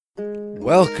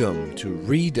Welcome to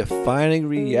Redefining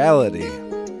Reality,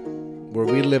 where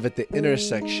we live at the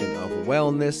intersection of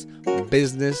wellness,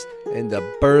 business, and the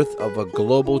birth of a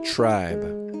global tribe.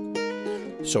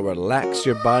 So relax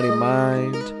your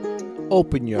body-mind,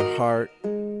 open your heart,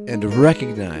 and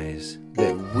recognize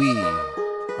that we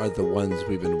are the ones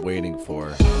we've been waiting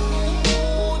for.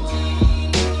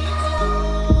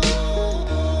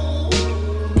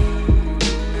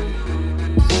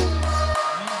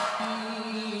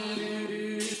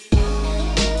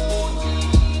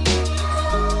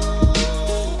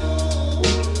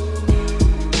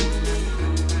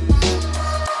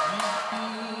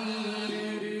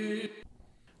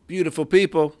 Beautiful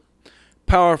people,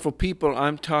 powerful people,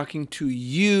 I'm talking to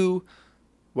you.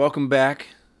 Welcome back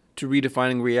to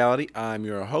Redefining Reality. I'm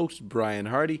your host, Brian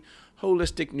Hardy,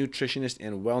 holistic nutritionist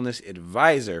and wellness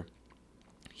advisor,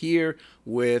 here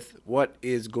with what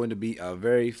is going to be a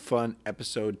very fun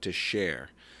episode to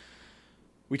share.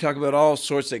 We talk about all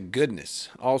sorts of goodness,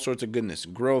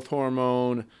 growth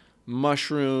hormone,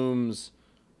 mushrooms,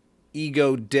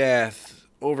 ego death,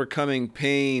 overcoming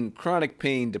pain, chronic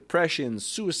pain, depression,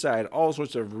 suicide, all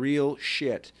sorts of real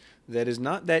shit that is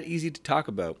not that easy to talk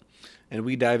about. And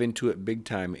we dive into it big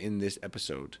time in this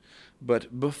episode.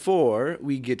 But before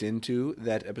we get into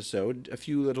that episode, a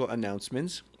few little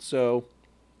announcements. So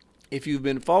if you've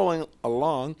been following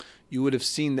along, you would have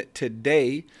seen that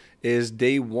today is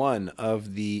day one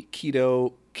of the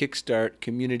Keto Kickstart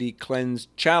Community Cleanse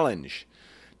Challenge.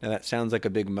 Now that sounds like a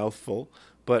big mouthful,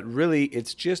 but really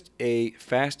it's just a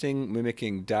fasting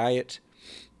mimicking diet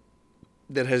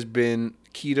that has been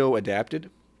keto adapted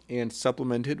and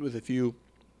supplemented with a few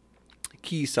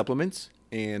key supplements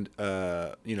and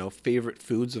favorite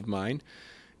foods of mine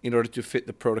in order to fit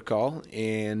the protocol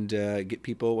and get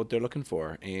people what they're looking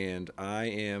for. And I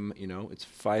am, it's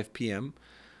 5 p.m.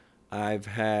 I've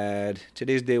had,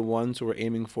 today's day one, so we're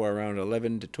aiming for around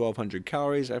 11 to 1,200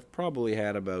 calories. I've probably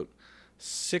had about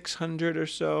 600 or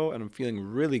so, and I'm feeling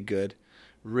really good,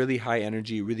 really high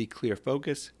energy, really clear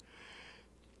focus.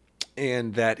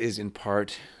 And that is in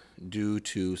part due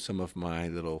to some of my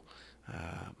little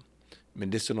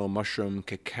medicinal mushroom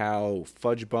cacao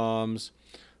fudge bombs.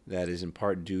 That is in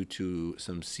part due to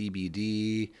some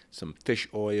CBD, some fish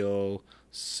oil,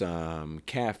 some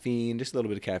caffeine, just a little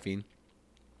bit of caffeine,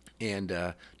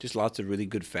 and just lots of really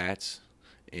good fats.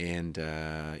 And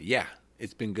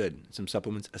it's been good. Some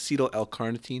supplements. Acetyl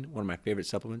L-carnitine, one of my favorite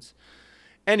supplements.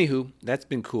 Anywho, that's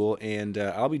been cool, and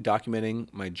I'll be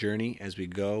documenting my journey as we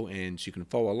go, and so you can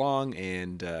follow along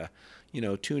and,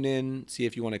 tune in, see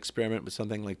if you want to experiment with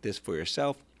something like this for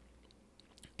yourself,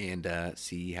 and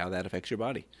see how that affects your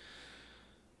body.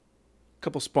 A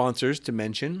couple sponsors to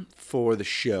mention for the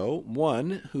show.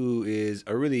 One who is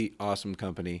a really awesome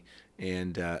company,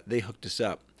 and they hooked us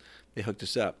up.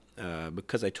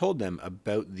 Because I told them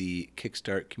about the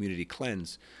Kickstart Community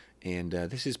Cleanse, and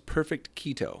this is Perfect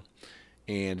Keto,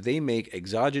 and they make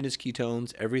exogenous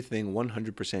ketones, everything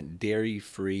 100%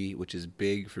 dairy-free, which is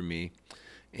big for me,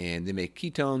 and they make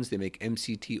ketones, they make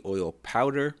MCT oil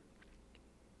powder,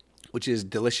 which is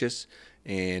delicious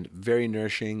and very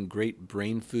nourishing, great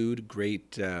brain food,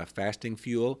 great fasting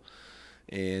fuel,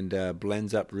 and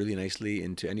blends up really nicely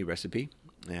into any recipe.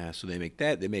 So they make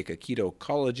that. They make a keto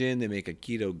collagen. They make a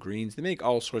keto greens. They make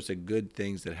all sorts of good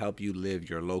things that help you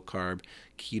live your low-carb,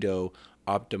 keto,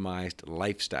 optimized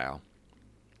lifestyle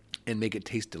and make it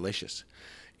taste delicious.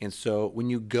 And so when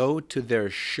you go to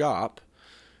their shop,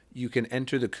 you can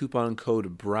enter the coupon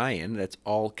code Brian. That's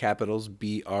all capitals,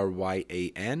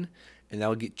 BRYAN, and that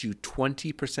will get you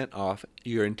 20% off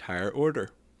your entire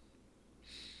order.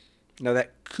 Now,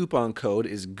 that coupon code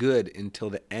is good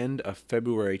until the end of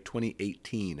February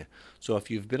 2018. So if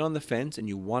you've been on the fence and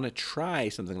you want to try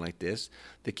something like this,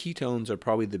 the ketones are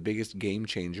probably the biggest game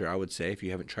changer, I would say, if you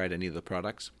haven't tried any of the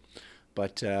products.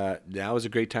 But now is a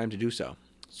great time to do so.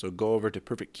 So go over to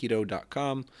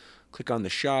perfectketo.com, click on the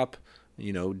shop,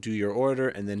 do your order,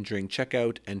 and then during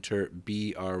checkout, enter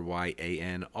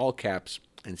BRYAN, all caps,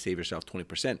 and save yourself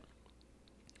 20%.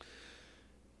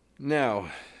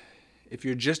 Now, if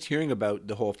you're just hearing about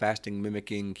the whole fasting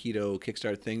mimicking keto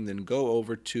kickstart thing, then go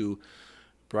over to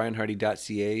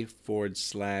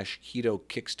brianhardy.ca/keto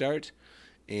kickstart,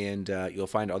 and you'll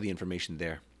find all the information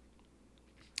there.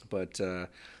 But the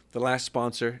last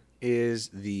sponsor is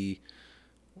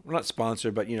not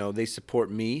sponsor, but they support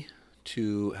me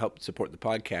to help support the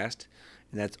podcast,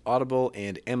 and that's Audible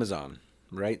and Amazon,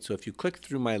 right? So if you click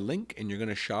through my link and you're going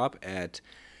to shop at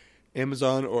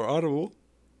Amazon or Audible,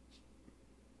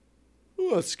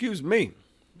 excuse me,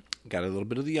 got a little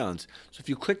bit of the yawns. So if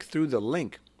you click through the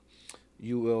link,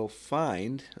 you will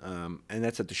find, and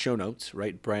that's at the show notes,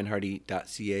 right?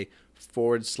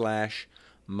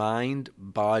 brianhardy.ca/mind,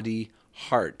 body,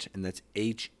 heart. And that's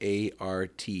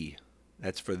HART.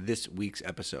 That's for this week's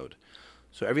episode.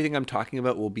 So everything I'm talking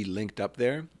about will be linked up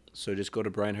there. So just go to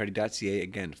brianhardy.ca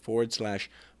again,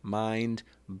 /mind,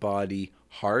 body,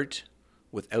 heart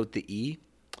without the E,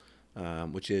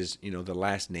 which is, the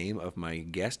last name of my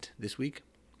guest this week.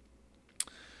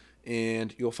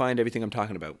 And you'll find everything I'm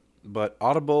talking about. But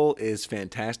Audible is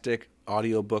fantastic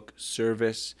audiobook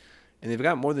service. And they've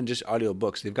got more than just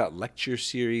audiobooks. They've got lecture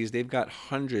series. They've got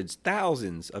hundreds,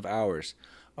 thousands of hours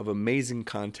of amazing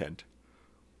content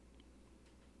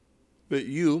that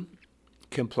you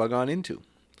can plug on into.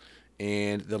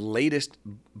 And the latest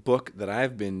book that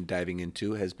I've been diving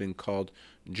into has been called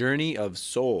Journey of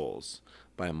Souls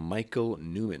by Michael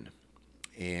Newman,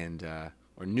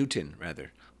 or Newton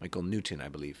rather, Michael Newton, I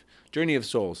believe. Journey of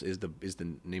Souls is the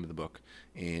name of the book,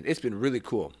 and it's been really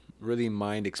cool, really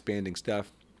mind expanding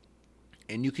stuff.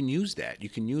 And you can use that. You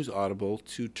can use Audible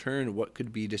to turn what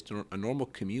could be just a normal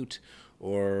commute,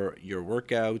 or your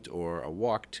workout, or a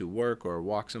walk to work, or a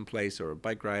walk someplace, or a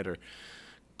bike ride, or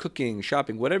cooking,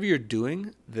 shopping, whatever you're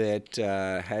doing that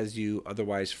has you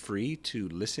otherwise free to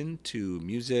listen to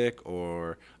music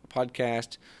or a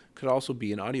podcast, could also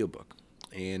be an audiobook.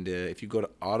 And if you go to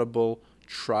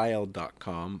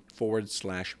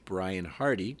audibletrial.com/Brian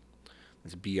Hardy,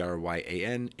 that's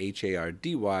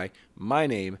BRYANHARDY, my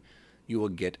name, you will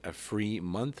get a free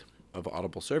month of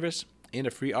Audible service and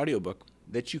a free audiobook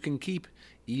that you can keep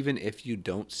even if you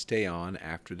don't stay on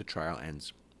after the trial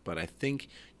ends. But I think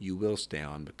you will stay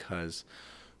on, because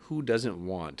who doesn't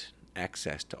want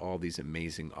access to all these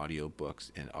amazing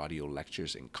audiobooks and audio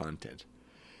lectures and content?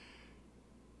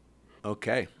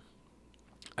 Okay,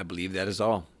 I believe that is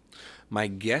all. My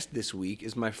guest this week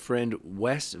is my friend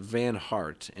Wes Van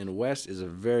Hart, and Wes is a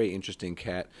very interesting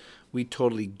cat. We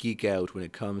totally geek out when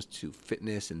it comes to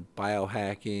fitness and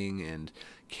biohacking and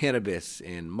cannabis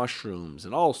and mushrooms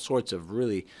and all sorts of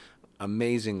really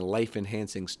amazing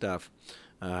life-enhancing stuff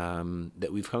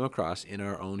that we've come across in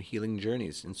our own healing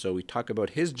journeys. And so we talk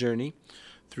about his journey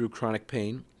through chronic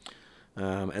pain,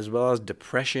 as well as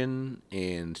depression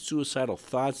and suicidal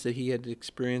thoughts that he had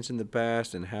experienced in the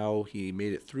past, and how he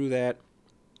made it through that,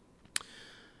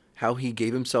 how he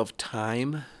gave himself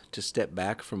time to step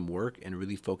back from work and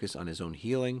really focus on his own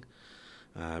healing.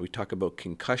 We talk about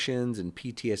concussions and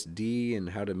PTSD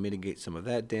and how to mitigate some of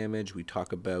that damage. We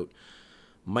talk about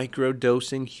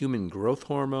microdosing human growth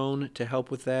hormone to help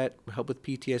with that, help with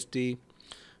PTSD.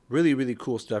 Really, really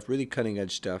cool stuff, really cutting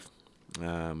edge stuff. We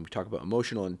talk about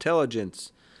emotional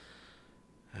intelligence,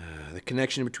 the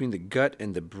connection between the gut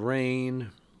and the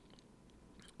brain,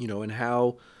 and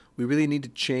how we really need to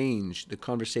change the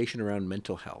conversation around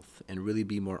mental health and really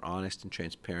be more honest and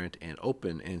transparent and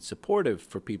open and supportive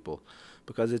for people,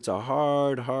 because it's a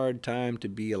hard time to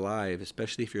be alive,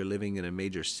 especially if you're living in a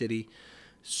major city.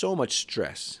 So much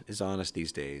stress is on us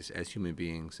these days as human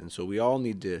beings. And so we all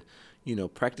need to,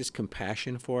 practice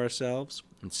compassion for ourselves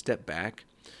and step back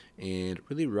and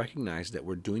really recognize that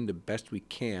we're doing the best we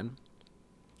can,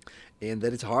 and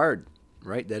that it's hard,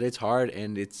 right? That it's hard,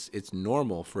 and it's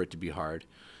normal for it to be hard.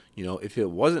 If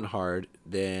it wasn't hard,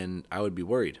 then I would be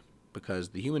worried, because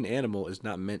the human animal is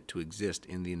not meant to exist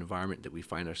in the environment that we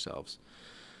find ourselves.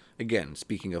 Again,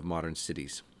 speaking of modern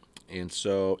cities. And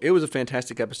so it was a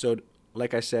fantastic episode.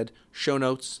 Like I said, show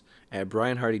notes at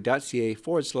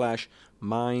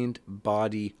brianhardy.ca/mind,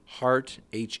 body, heart,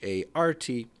 HART.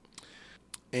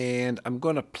 And I'm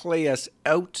going to play us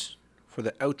out for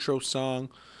the outro song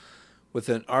with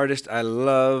an artist I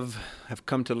have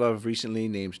come to love recently,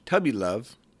 named Tubby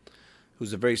Love,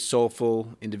 who's a very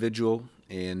soulful individual.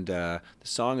 And the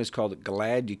song is called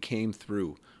Glad You Came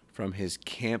Through, from his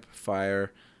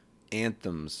Campfire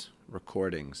Anthems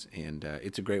recordings. And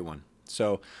it's a great one.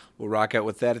 So we'll rock out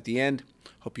with that at the end.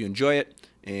 Hope you enjoy it.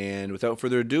 And without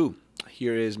further ado,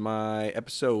 here is my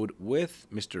episode with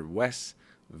Mr. Wes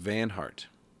Van Hart.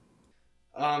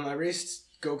 I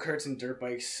raced go-karts and dirt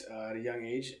bikes at a young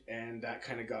age, and that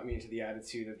kind of got me into the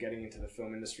attitude of getting into the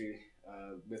film industry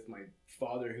with my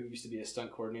father, who used to be a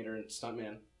stunt coordinator and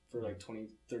stuntman for like 20,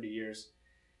 30 years.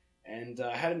 And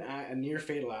I had a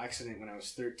near-fatal accident when I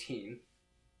was 13.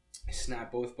 I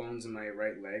snapped both bones in my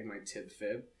right leg, my tib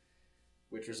fib,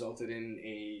 which resulted in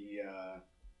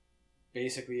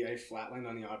basically I flatlined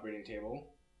on the operating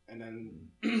table, and then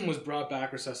was brought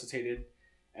back, resuscitated,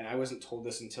 and I wasn't told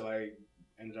this until I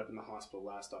ended up in the hospital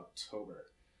last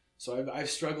October. So I've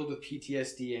struggled with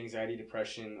PTSD, anxiety,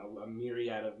 depression, a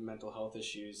myriad of mental health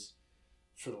issues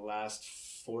for the last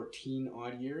 14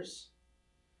 odd years.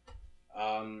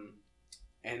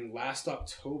 And last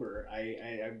October,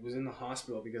 I was in the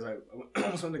hospital because I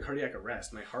almost went into cardiac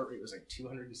arrest. My heart rate was like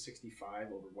 265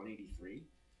 over 183.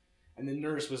 And the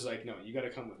nurse was like, no, you got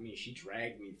to come with me. She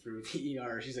dragged me through the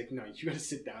ER. She's like, no, you got to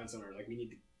sit down somewhere. Like, we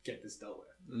need to get this dealt with.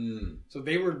 So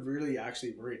they were really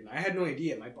actually worried. And I had no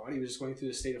idea. My body was just going through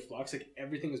a state of flux. Like,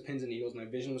 everything was pins and needles. My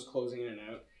vision was closing in and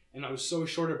out. And I was so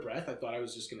short of breath, I thought I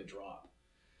was just going to drop.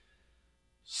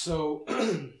 So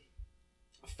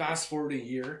fast forward a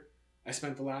year. I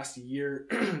spent the last year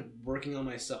working on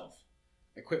myself.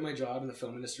 I quit my job in the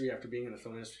film industry after being in the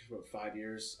film industry for about 5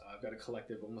 years. I've got a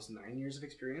collective almost 9 years of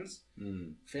experience.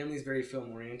 Family's very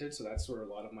film oriented, so that's where a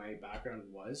lot of my background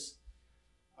was.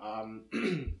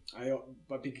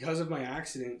 But because of my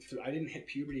accident, I didn't hit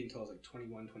puberty until I was like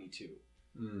 21, 22.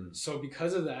 So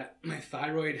because of that, my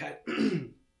thyroid had,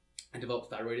 I developed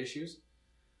thyroid issues.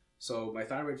 So my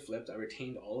thyroid flipped. I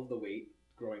retained all of the weight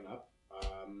growing up.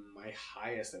 My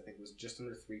highest, I think, was just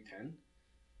under 310.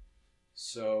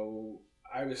 So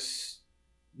I was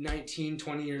 19,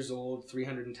 20 years old,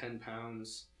 310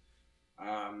 pounds,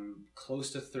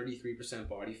 close to 33%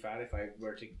 body fat, if I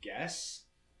were to guess.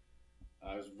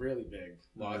 I was really big.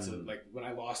 Lots of, like, when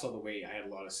I lost all the weight, I had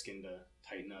a lot of skin to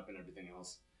tighten up and everything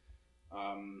else.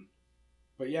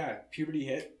 But yeah, puberty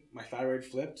hit, my thyroid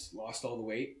flipped, lost all the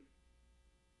weight,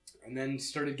 and then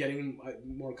started getting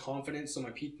more confidence. So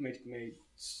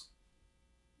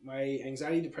my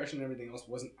anxiety, depression, and everything else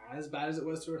wasn't as bad as it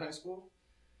was throughout high school.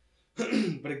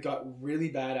 But it got really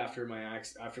bad after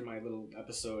my little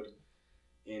episode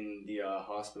in the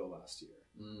hospital last year.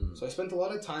 So I spent a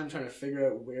lot of time trying to figure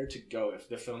out where to go, if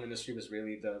the film industry was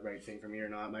really the right thing for me or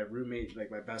not. My roommate,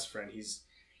 like my best friend,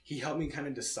 he helped me kind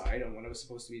of decide on what I was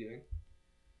supposed to be doing,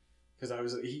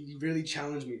 because he really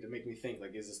challenged me to make me think,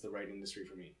 like, is this the right industry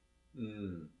for me?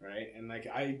 Right? And like,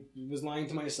 I was lying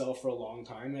to myself for a long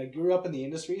time. I grew up in the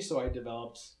industry, so I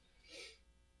developed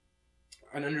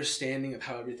an understanding of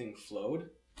how everything flowed.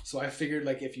 So I figured,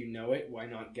 like, if you know it, why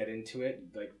not get into it?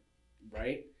 Like,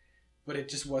 right? But it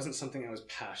just wasn't something I was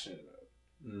passionate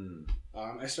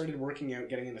about. I started working out,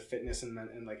 getting into fitness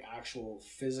and like actual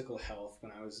physical health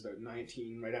when I was about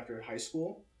 19, right after high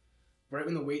school, right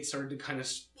when the weight started to kind of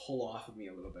pull off of me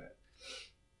a little bit.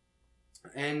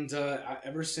 And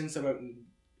ever since about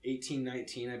 18,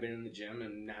 19, I've been in the gym,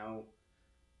 and now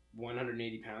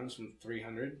 180 pounds from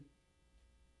 300.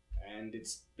 And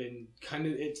it's been kind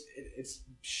of, it's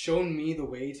shown me the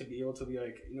way to be able to be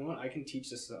like, you know what, I can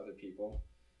teach this to other people.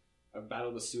 I've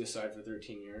battled with suicide for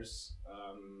 13 years,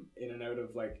 in and out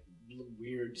of like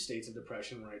weird states of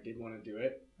depression where I did want to do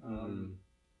it.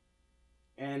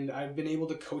 And I've been able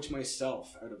to coach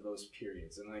myself out of those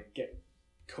periods and like get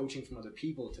coaching from other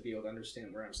people to be able to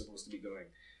understand where I'm supposed to be going.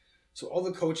 So all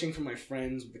the coaching from my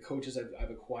friends, the coaches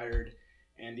I've acquired,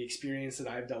 and the experience that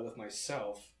I've dealt with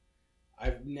myself,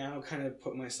 I've now kind of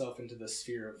put myself into the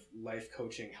sphere of life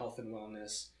coaching, health and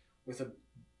wellness, with a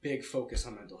big focus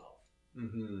on mental health.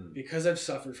 Because I've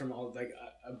suffered from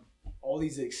all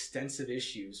these extensive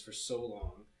issues for so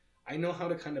long, I know how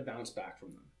to kind of bounce back from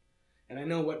them. And I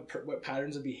know what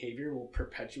patterns of behavior will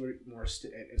perpetuate more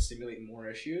and stimulate more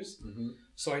issues.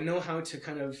 So I know how to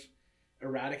kind of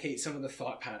eradicate some of the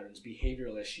thought patterns,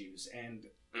 behavioral issues, and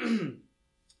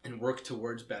and work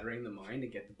towards bettering the mind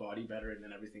and get the body better, and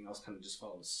then everything else kind of just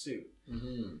follows suit.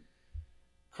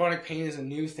 Chronic pain is a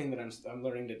new thing that I'm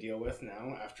learning to deal with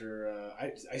now. After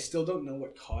I still don't know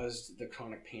what caused the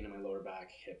chronic pain in my lower back,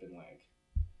 hip, and leg.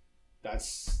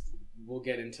 We'll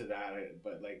get into that,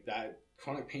 but like that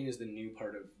chronic pain is the new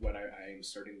part of what I am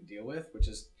starting to deal with, which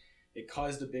is it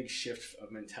caused a big shift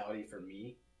of mentality for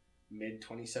me mid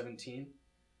 2017.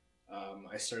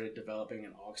 I started developing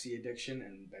an oxy addiction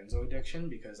and benzo addiction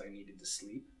because I needed to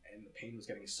sleep, and the pain was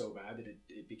getting so bad that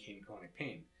it became chronic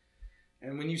pain.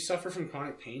 And when you suffer from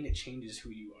chronic pain, it changes who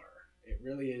you are. It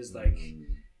really is like,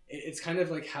 it's kind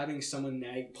of like having someone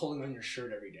pulling on your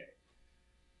shirt every day.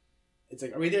 It's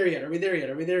like, are we there yet? Are we there yet?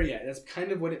 Are we there yet? That's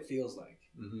kind of what it feels like.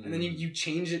 And then you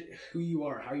change it, who you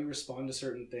are, how you respond to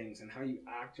certain things, and how you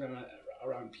act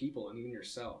around people and even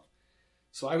yourself.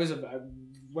 So I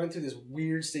went through this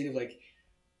weird state of like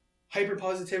hyper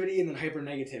positivity and then hyper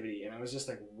negativity, and I was just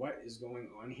like, what is going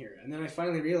on here? And then I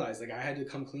finally realized, like, I had to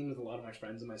come clean with a lot of my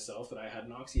friends and myself that I had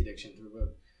an oxy addiction through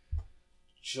about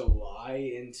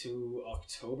July into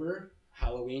October.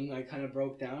 Halloween, I kind of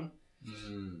broke down.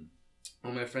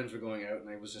 All my friends were going out, and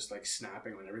I was just like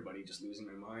snapping on everybody, just losing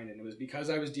my mind. And it was because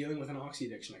I was dealing with an oxy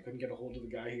addiction. I couldn't get a hold of the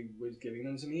guy who was giving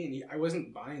them to me, and I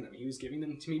wasn't buying them. He was giving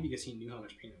them to me because he knew how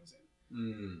much pain I was in.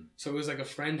 So it was like a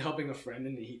friend helping a friend,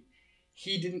 and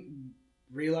he didn't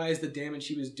realize the damage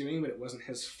he was doing, but it wasn't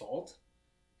his fault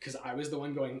because I was the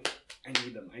one going, I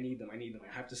need them.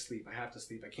 I have to sleep.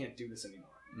 I can't do this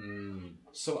anymore.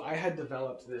 So I had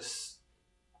developed this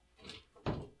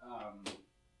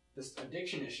this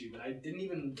addiction issue that I didn't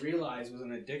even realize was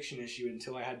an addiction issue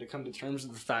until I had to come to terms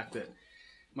with the fact that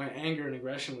my anger and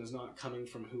aggression was not coming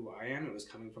from who I am. It was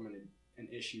coming from an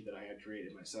issue that I had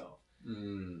created myself.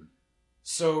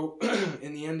 So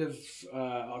in the end of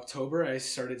October, I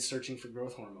started searching for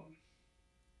growth hormone.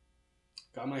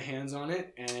 Got my hands on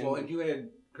it. And you had,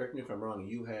 correct me if I'm wrong,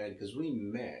 because we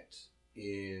met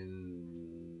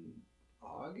in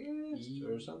August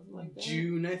or something like that?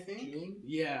 June, I think. June?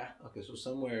 Yeah. Okay, so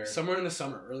somewhere in the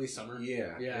summer, early summer.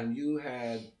 Yeah. And you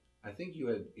had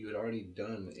already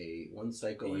done one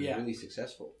cycle and really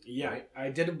successful. Yeah. Right? I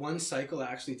did one cycle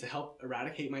actually to help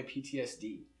eradicate my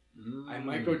PTSD. I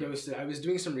microdosed it. I was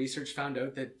doing some research, found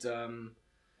out that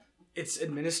it's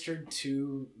administered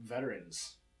to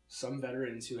veterans. Some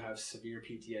veterans who have severe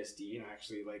PTSD, and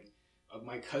actually,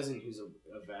 my cousin who's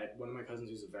a vet, one of my cousins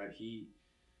who's a vet, he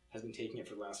has been taking it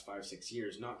for the last 5-6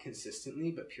 years, not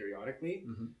consistently, but periodically,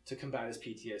 to combat his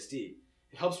PTSD.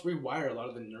 It helps rewire a lot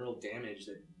of the neural damage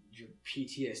that your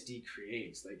PTSD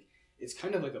creates. It's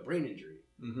kind of like a brain injury.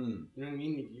 You know what I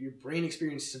mean? Your brain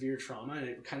experienced severe trauma, and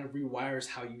it kind of rewires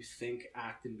how you think,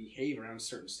 act, and behave around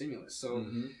certain stimulus. So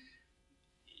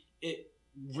it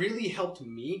really helped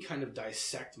me kind of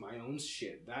dissect my own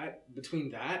shit. That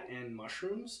between that and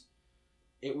mushrooms,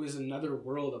 it was another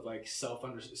world of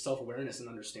self-awareness and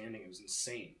understanding. It was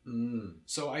insane.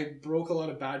 So I broke a lot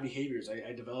of bad behaviors.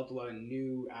 I developed a lot of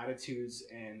new attitudes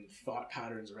and thought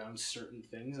patterns around certain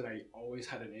things that I always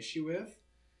had an issue with.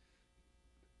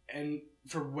 And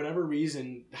for whatever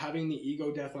reason, having the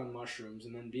ego death on mushrooms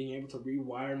and then being able to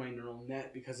rewire my neural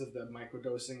net because of the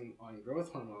microdosing on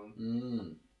growth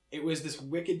hormone, it was this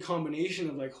wicked combination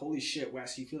of holy shit,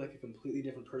 Wes, you feel like a completely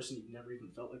different person. You've never even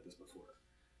felt like this before.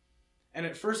 And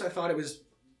at first I thought it was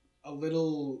a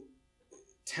little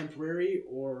temporary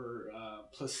or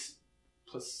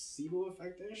placebo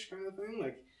effect-ish kind of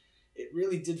thing. It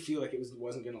really did feel like it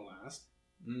wasn't going to last.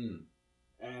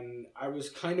 And I was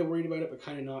kind of worried about it, but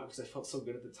kind of not, because I felt so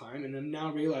good at the time. And I'm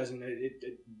now realizing that it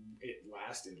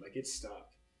lasted. It stuck.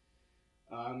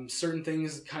 Certain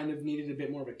things kind of needed a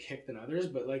bit more of a kick than others,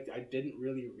 but I didn't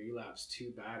really relapse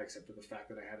too bad, except for the fact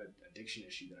that I had an addiction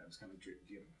issue that I was kind of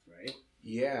dealing with, right?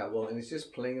 Yeah, well, and it's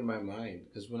just playing in my mind,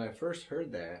 because when I first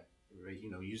heard that, right,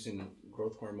 using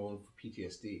growth hormone for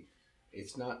PTSD,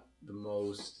 it's not the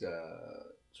most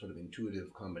sort of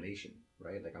intuitive combination,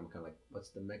 right? I'm kind of what's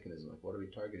the mechanism? What are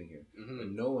we targeting here?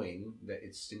 But knowing that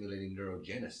it's stimulating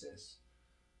neurogenesis,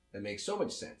 that makes so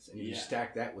much sense. And you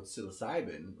stack that with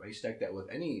psilocybin, right? You stack that with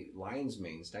any lion's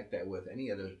mane, stack that with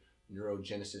any other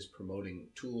neurogenesis promoting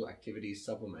tool, activity,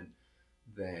 supplement,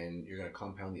 then you're going to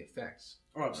compound the effects.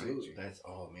 Oh, absolutely. Right?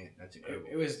 So that's incredible.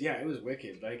 It was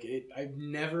wicked. I've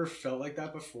never felt like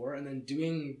that before. And then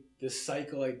doing this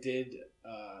cycle I did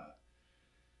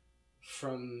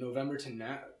from November to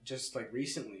now, just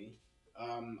recently,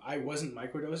 I wasn't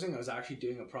microdosing. I was actually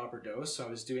doing a proper dose. So I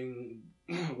was doing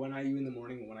 1 IU in the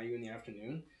morning, 1 IU in the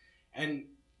afternoon. And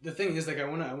the thing is, I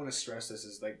want to stress this,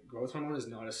 is growth hormone is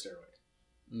not a steroid.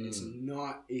 It's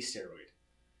not a steroid.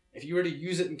 If you were to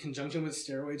use it in conjunction with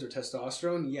steroids or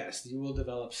testosterone, yes, you will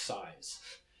develop size.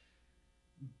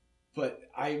 But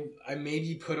I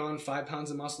maybe put on 5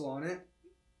 pounds of muscle on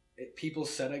it. People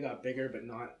said I got bigger, but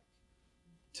not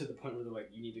to the point where they're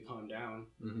you need to calm down.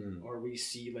 Or we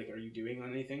see, are you doing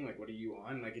anything? What are you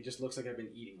on? It just looks like I've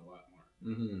been eating a lot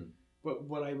more. But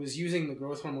what I was using the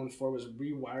growth hormone for was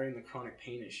rewiring the chronic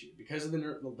pain issue. Because of the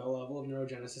level of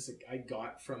neurogenesis I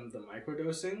got from the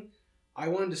microdosing, I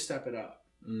wanted to step it up.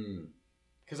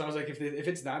 Because I was if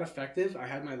it's that effective, I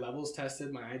had my levels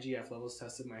tested, my IGF levels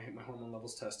tested, my hormone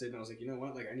levels tested, and I was you know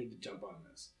what, I need to jump on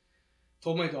this.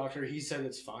 Told my doctor, he said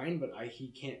it's fine, but he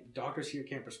can't. Doctors here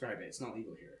can't prescribe it. It's not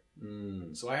legal here.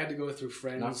 So I had to go through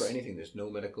friends. Not for anything. There's no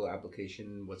medical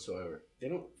application whatsoever. They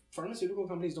don't. Pharmaceutical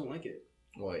companies don't like it.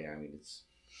 Well, yeah, it's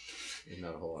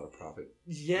not a whole lot of profit.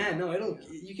 Yeah, no, it'll.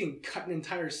 You can cut an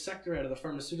entire sector out of the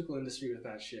pharmaceutical industry with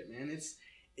that shit, man.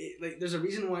 There's a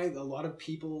reason why a lot of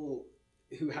people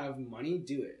who have money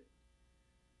do it.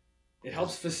 It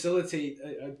helps facilitate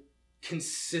a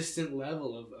consistent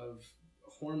level of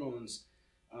hormones,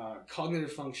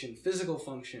 cognitive function, physical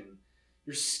function.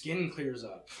 Your skin clears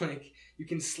up. You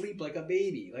can sleep like a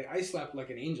baby. I slept like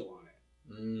an angel on it.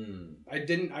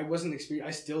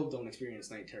 I still don't experience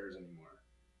night terrors anymore.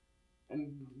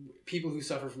 And people who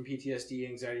suffer from PTSD,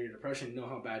 anxiety, or depression know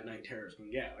how bad night terrors can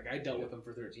get. I dealt with them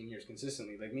for 13 years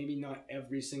consistently. Maybe not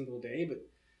every single day, but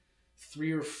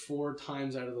 3 or 4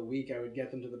 times out of the week, I would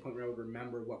get them to the point where I would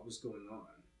remember what was going on.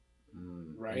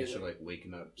 Right? And you're sort of like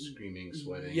waking up, screaming,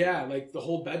 sweating. Yeah, like the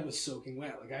whole bed was soaking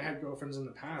wet. Like I had girlfriends in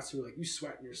the past who were like, you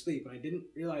sweat in your sleep. And I didn't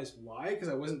realize why, because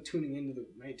I wasn't tuning into the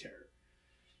night terror.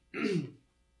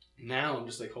 Now I'm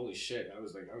just like, holy shit. I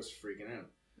was freaking out.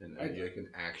 And you can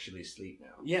actually sleep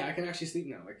now. Yeah, I can actually sleep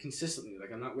now, like consistently.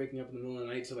 Like I'm not waking up in the middle of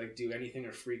the night to like do anything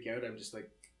or freak out. I'm just like,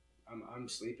 I'm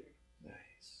sleeping. Nice.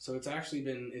 So it's actually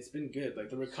been good. Like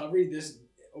the recovery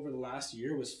over the last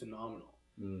year was phenomenal.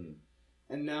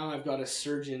 And now I've got a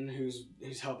surgeon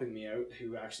who's helping me out,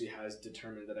 who actually has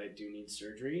determined that I do need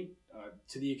surgery.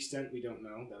 To the extent we don't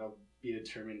know, that'll be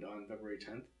determined on February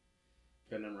 10th.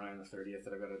 Got an MRI on the 30th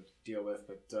that I've got to deal with.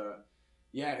 But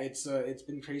yeah, it's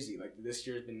been crazy. Like this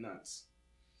year's been nuts.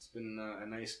 It's been a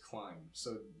nice climb.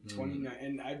 So 29,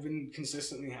 and I've been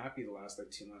consistently happy the last like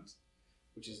 2 months,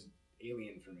 which is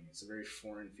alien for me. It's a very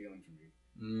foreign feeling for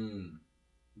me.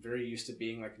 Very used to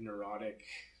being like neurotic,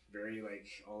 very like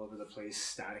all over the place,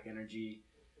 static energy.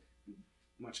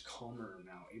 Much calmer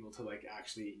now, able to like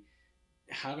actually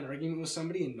have an argument with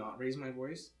somebody and not raise my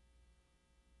voice.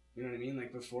 You know what I mean?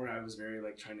 Like before I was very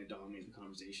like trying to dominate the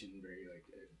conversation, very like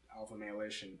alpha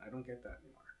male-ish, and I don't get that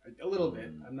anymore. A little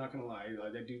bit, I'm not gonna lie,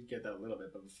 like, I do get that a little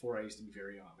bit, but before I used to be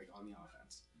very on the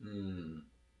offense.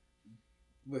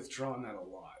 Withdrawn that a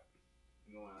lot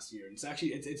in the last year. And it's actually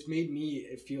it's made me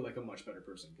feel like a much better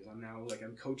person, because I'm now like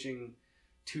I'm coaching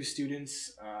 2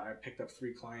 students. I picked up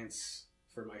 3 clients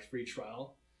for my free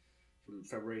trial from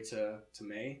February to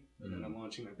May, and then I'm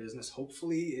launching my business.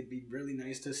 Hopefully it'd be really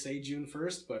nice to say June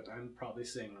 1st, but I'm probably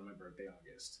saying on my birthday,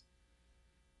 August.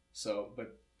 So,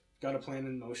 but got a plan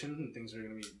in motion, and things are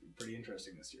going to be pretty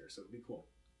interesting this year, so it'll be cool.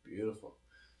 Beautiful.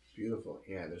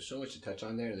 Yeah, there's so much to touch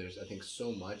on there. There's, I think,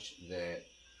 so much that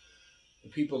the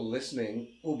people listening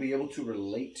will be able to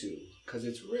relate to, because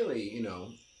it's really,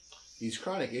 these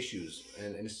chronic issues,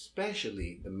 and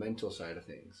especially the mental side of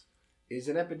things, is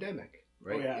an epidemic.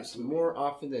 Right? Oh, yeah, it's more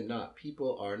often than not,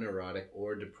 people are neurotic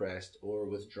or depressed or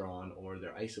withdrawn, or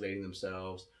they're isolating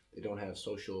themselves. They don't have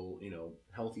social,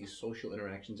 healthy social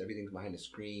interactions. Everything's behind a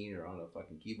screen or on a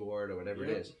fucking keyboard or whatever it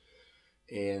is.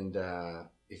 And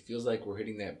it feels like we're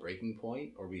hitting that breaking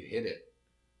point, or we've hit it,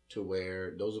 to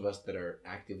where those of us that are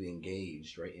actively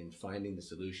engaged, right, in finding the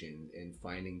solution and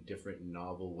finding different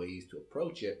novel ways to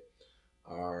approach it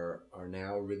are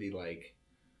now really like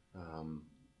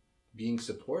being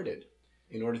supported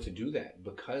in order to do that,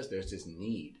 because there's this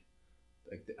need.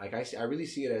 Like I really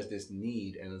see it as this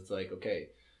need, and it's like, okay,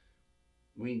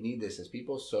 we need this as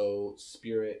people. So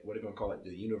spirit, what do you want to call it?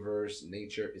 The universe,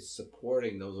 nature is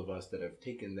supporting those of us that have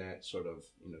taken that sort of,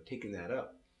 taken that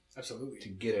up. Absolutely. To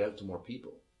get it out to more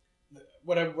people.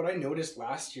 What I noticed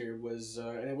last year was,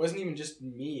 and it wasn't even just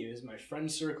me, it was my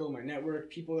friend circle, my network,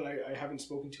 people that I haven't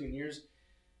spoken to in years.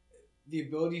 The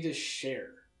ability to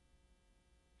share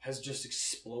has just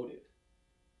exploded.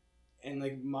 And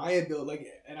like my ability,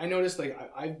 and I noticed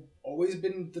I've always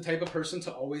been the type of person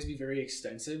to always be very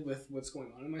extensive with what's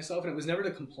going on in myself, and it was never to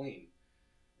complain.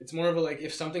 It's more of a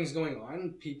if something's going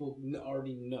on, people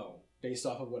already know based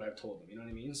off of what I've told them. You know what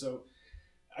I mean? So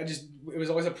it was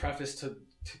always a preface to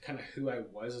kind of who I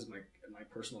was as my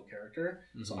personal character.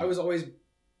 Mm-hmm. So I was always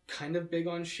kind of big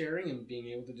on sharing and being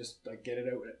able to just get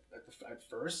it out at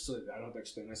first, so that I don't have to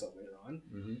explain myself later on.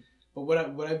 Mm-hmm. But what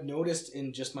I've noticed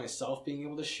in just myself being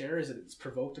able to share is that it's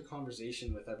provoked a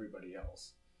conversation with everybody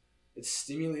else. It's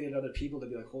stimulated other people to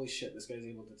be like, holy shit, this guy's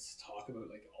able to talk about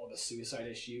all the suicide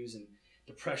issues and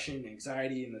depression,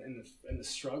 anxiety, and the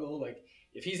struggle.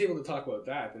 If he's able to talk about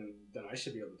that, then I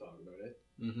should be able to talk about it.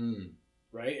 Mm-hmm.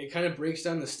 Right? It kind of breaks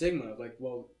down the stigma of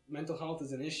mental health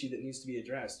is an issue that needs to be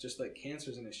addressed, just like cancer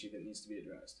is an issue that needs to be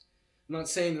addressed. I'm not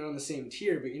saying they're on the same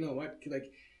tier, but you know what?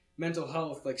 Mental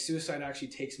health, suicide actually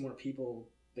takes more people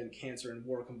than cancer and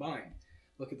war combined.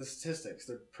 Look at the statistics.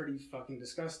 They're pretty fucking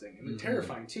disgusting. And they're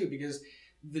terrifying too, because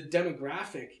the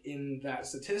demographic in that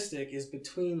statistic is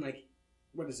between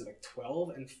 12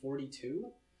 and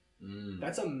 42?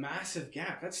 That's a massive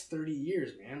gap. That's 30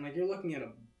 years, man. You're looking at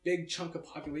a big chunk of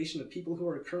population of people who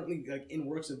are currently in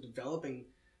works of developing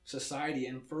society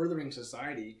and furthering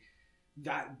society.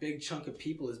 That big chunk of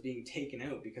people is being taken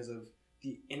out because of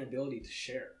the inability to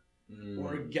share.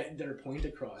 Or get their point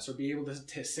across, or be able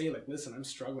to say listen, I'm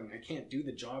struggling. I can't do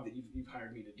the job that you've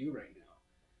hired me to do right now.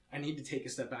 I need to take a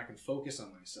step back and focus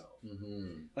on myself.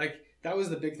 Mm-hmm. That was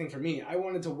the big thing for me. I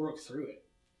wanted to work through it.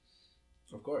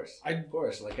 Of course,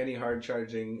 like any hard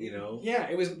charging,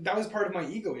 Yeah, that was part of my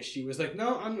ego issue. It was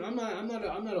no, I'm not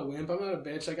a wimp. I'm not a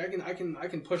bitch. I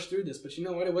can push through this. But you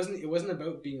know what? It wasn't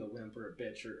about being a wimp or a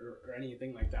bitch or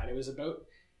anything like that. It was about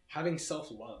having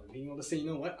self-love and being able to say, you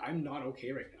know what, I'm not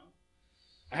okay right now.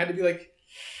 I had to be like,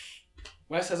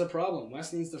 Wes has a problem.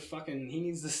 Wes needs to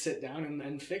sit down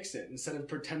and fix it instead of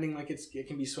pretending like it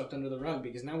can be swept under the rug,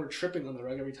 because now we're tripping on the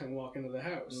rug every time we walk into the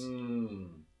house.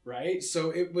 Right?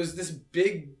 So it was this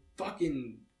big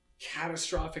fucking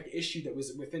catastrophic issue that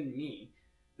was within me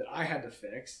that I had to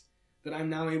fix, that I'm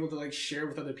now able to like share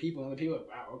with other people, and other people are like,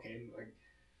 wow, okay, like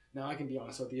now I can be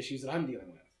honest about the issues that I'm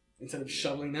dealing with instead of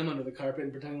shoveling them under the carpet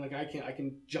and pretending like I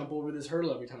can jump over this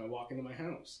hurdle every time I walk into my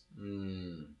house.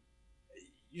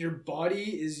 Your body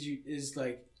is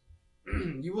like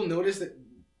you will notice that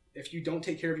if you don't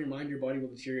take care of your mind, your body will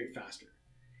deteriorate faster.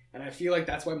 And I feel like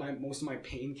that's why most of my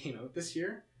pain came out this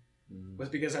year, was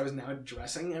because I was now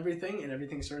addressing everything, and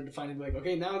everything started to finally be like,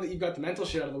 okay, now that you've got the mental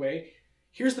shit out of the way,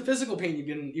 here's the physical pain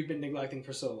you've been neglecting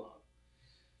for so long,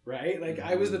 right? Like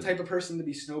I was the type of person to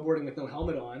be snowboarding with no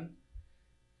helmet on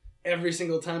every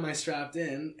single time I strapped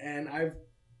in, and I've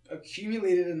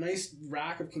accumulated a nice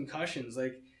rack of concussions,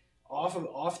 like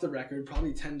off the record,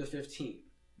 probably 10 to 15,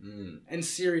 and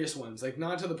serious ones, like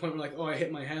not to the point where like, oh, I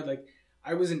hit my head. Like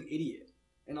I was an idiot.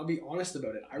 And I'll be honest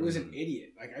about it. I was an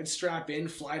idiot. Like I'd strap in,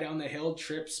 fly down the hill,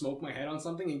 trip, smoke my head on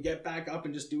something, and get back up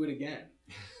and just do it again.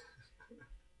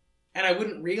 And I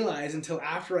wouldn't realize until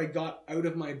after I got out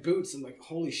of my boots and like,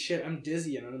 holy shit, I'm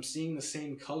dizzy and I'm seeing the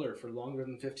same color for longer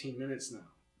than 15 minutes now.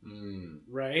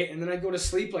 Right? And then I'd go to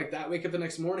sleep like that, wake up the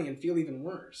next morning and feel even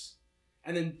worse.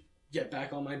 And then get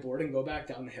back on my board and go back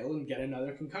down the hill and get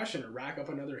another concussion or rack up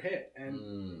another hit.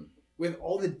 And with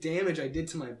all the damage I did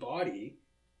to my body,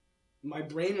 my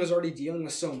brain was already dealing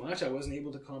with so much, I wasn't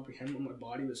able to comprehend what my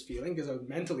body was feeling, because I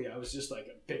was just like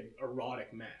a big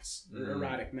erratic mess.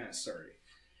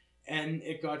 And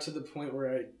it got to the point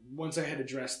where once I had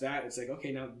addressed that, it's like,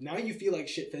 okay, now you feel like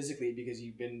shit physically because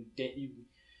you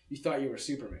thought you were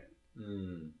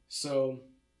Superman. So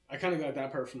I kind of got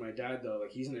that part from my dad, though.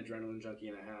 Like he's an adrenaline junkie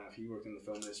and a half. He worked in the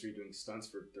film industry doing stunts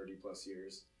for 30 plus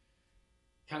years.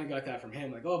 Kind of got that from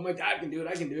him. Like, oh, my dad can do it,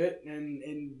 I can do it.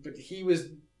 But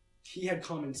he had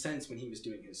common sense when he was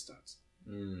doing his stunts.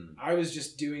 I was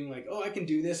just doing like, oh, I can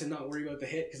do this and not worry about the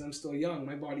hit because I'm still young.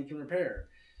 My body can repair.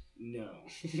 No,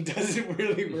 it doesn't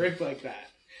really work like that.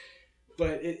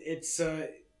 But like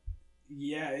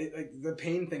the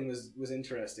pain thing was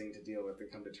interesting to deal with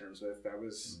and come to terms with. That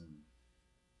was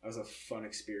a fun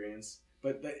experience.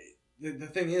 But the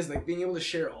thing is, like being able to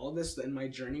share all of this and my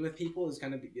journey with people is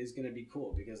gonna be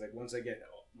cool, because like once I get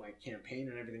my campaign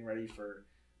and everything ready for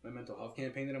my mental health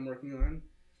campaign that I'm working on,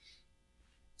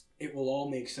 it will all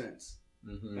make sense.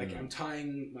 Like I'm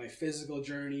tying my physical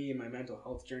journey and my mental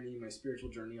health journey, my spiritual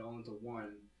journey all into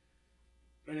one,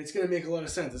 and it's going to make a lot of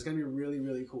sense. It's going to be really,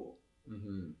 really cool.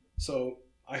 So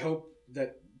I hope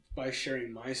that by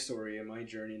sharing my story and my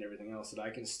journey and everything else, that I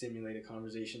can stimulate a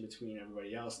conversation between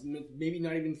everybody else, maybe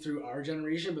not even through our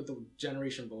generation, but the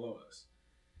generation below us.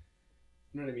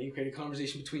 You know what I mean? Create a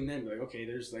conversation between them. Like, okay,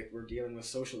 we're dealing with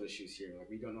social issues here.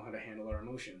 Like, we don't know how to handle our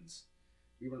emotions.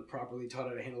 We weren't properly taught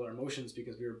how to handle our emotions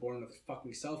because we were born with a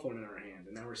fucking cell phone in our hand.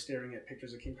 And now we're staring at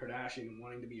pictures of Kim Kardashian and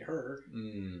wanting to be her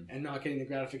and not getting the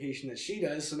gratification that she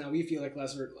does. So now we feel like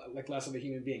less of a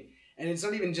human being. And it's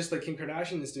not even just like Kim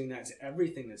Kardashian that's doing that. It's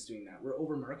everything that's doing that. We're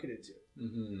over-marketed to.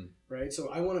 Right? So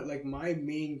I want to, like, my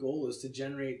main goal is to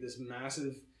generate this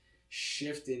massive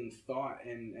shift in thought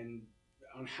and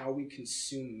on how we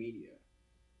consume media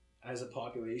as a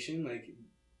population. Like,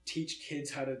 teach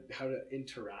kids how to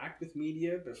interact with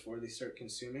media before they start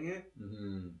consuming it.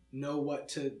 Know what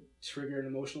to trigger an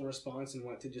emotional response and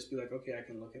what to just be like, okay, I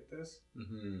can look at this.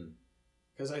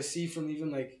 Because I see from even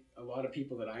like a lot of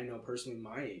people that I know personally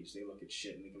my age, they look at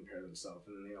shit and they compare themselves,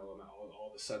 and then they all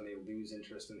of a sudden they lose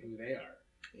interest in who they are.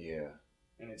 Yeah.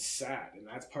 And it's sad, and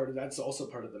that's also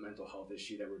part of the mental health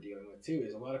issue that we're dealing with too.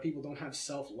 Is a lot of people don't have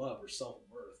self-love or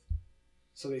self-worth,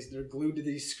 so they're glued to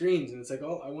these screens, and it's like,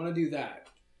 oh, I want to do that.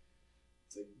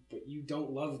 It's like, but you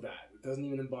don't love that. It doesn't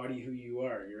even embody who you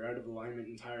are. You're out of alignment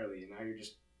entirely, and now you're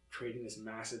just creating this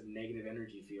massive negative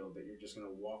energy field that you're just going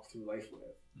to walk through life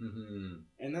with.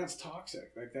 And that's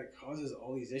toxic. Like, that causes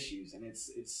all these issues, and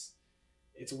it's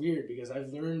weird because I've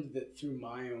learned that through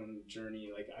my own journey,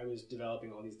 like I was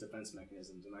developing all these defense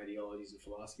mechanisms and ideologies and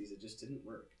philosophies that just didn't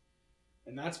work.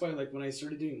 And that's why, like, when I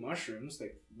started doing mushrooms,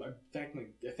 like, I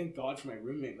thank God for my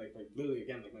roommate, like literally,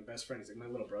 again, like my best friend, he's like my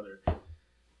little brother.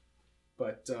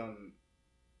 But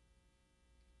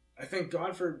I thank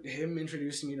God for him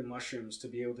introducing me to mushrooms to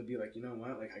be able to be like, you know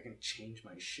what, like, I can change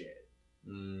my shit.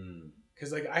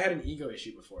 Because, like, I had an ego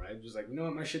issue before. I was like, you know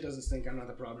what, my shit doesn't stink. I'm not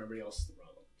the problem. Everybody else is the problem.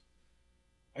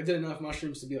 I did enough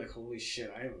mushrooms to be like, holy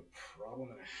shit, I have a problem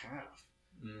and a half.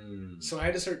 So I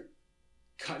had to start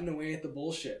cutting away at the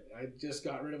bullshit. I just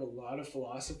got rid of a lot of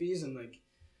philosophies and like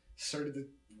started to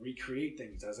recreate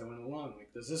things as I went along.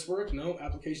 Like, does this work? No,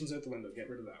 application's out the window. Get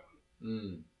rid of that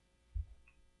one.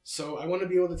 So I want to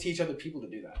be able to teach other people to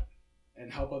do that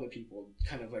and help other people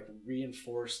kind of like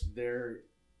reinforce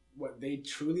what they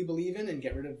truly believe in and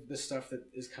get rid of the stuff that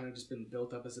is kind of just been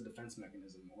built up as a defense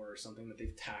mechanism or something that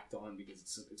they've tacked on because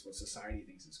it's what society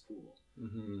thinks is cool.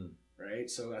 Right?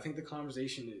 So I think the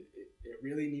conversation, it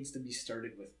really needs to be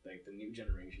started with like the new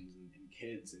generations and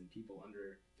kids and people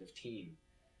under 15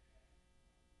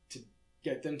 to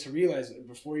get them to realize that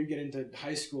before you get into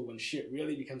high school when shit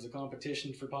really becomes a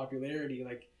competition for popularity,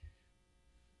 like,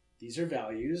 these are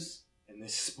values and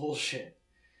this is bullshit.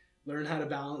 Learn how to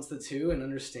balance the two and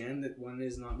understand that one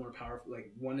is not more powerful,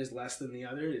 like one is less than the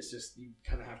other. It's just you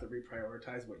kind of have to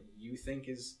reprioritize what you think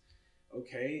is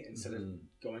okay instead of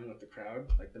going with the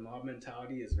crowd. Like the mob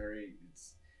mentality is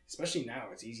especially now,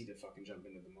 it's easy to fucking jump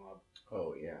into the mob.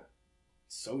 Oh yeah.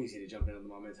 It's so easy to jump into the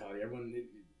mob mentality.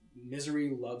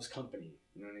 Misery loves company.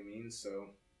 You know what I mean? So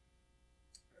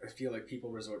I feel like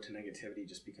people resort to negativity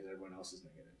just because everyone else is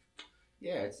negative.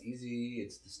 Yeah, it's easy.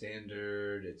 It's the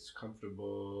standard. It's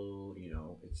comfortable. You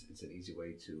know, it's an easy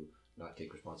way to not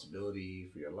take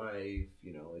responsibility for your life.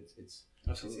 You know, it's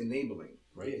enabling,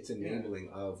 right? It's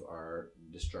enabling of our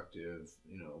destructive,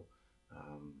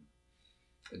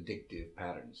 addictive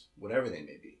patterns, whatever they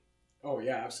may be. Oh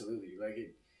yeah, absolutely. Like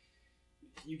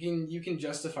you can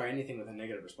justify anything with a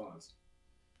negative response.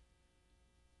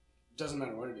 Doesn't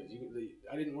matter what it is.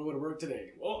 I didn't go to work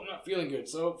today. Well, I'm not feeling good,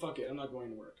 so fuck it. I'm not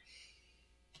going to work.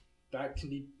 That can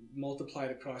be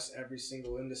multiplied across every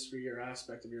single industry or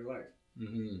aspect of your life.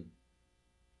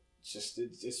 It's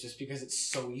just because it's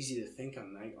so easy to think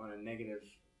on a negative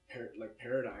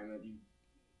paradigm that you,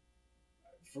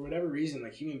 for whatever reason,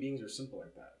 like human beings are simple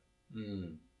like that.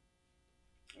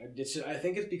 I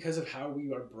think it's because of how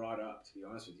we are brought up. To be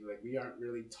honest with you, like we aren't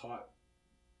really taught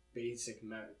basic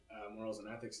morals and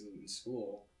ethics in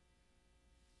school.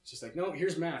 It's just like, no,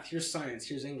 here's math, here's science,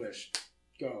 here's English,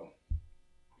 go.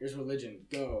 Here's religion,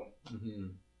 go.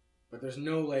 But there's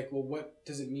no like, well, what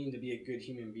does it mean to be a good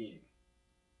human being?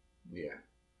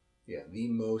 Yeah, the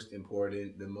most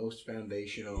important, the most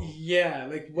foundational. Yeah,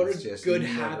 like what are good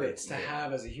habits to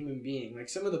have as a human being? Like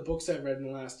some of the books I've read in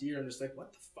the last year, I'm just like,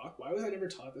 what the fuck? Why was I never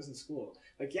taught this in school?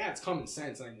 Like, yeah, it's common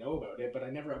sense and I know about it, but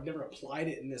I've never applied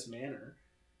it in this manner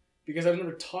because I've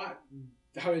never taught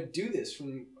how to do this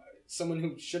from someone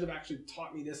who should have actually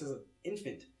taught me this as an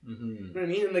infant. You know what I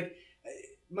mean? And like,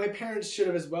 my parents should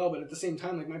have as well, but at the same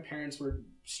time, like my parents were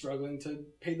struggling to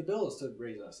pay the bills to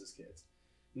raise us as kids.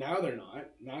 Now they're not.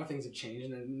 Now things have changed,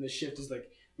 and the shift is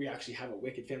like we actually have a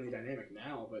wicked family dynamic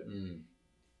now. But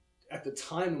at the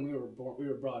time when we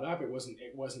were brought up, it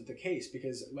wasn't the case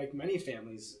because like many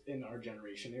families in our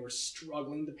generation, they were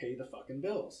struggling to pay the fucking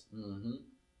bills.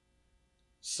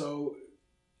 So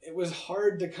it was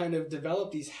hard to kind of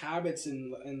develop these habits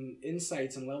and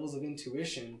insights and levels of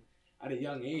intuition at a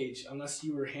young age unless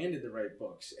you were handed the right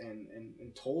books and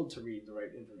told to read the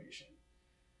right information.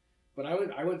 But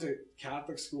I went to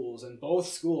Catholic schools, and both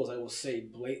schools, I will say,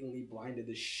 blatantly blinded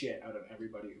the shit out of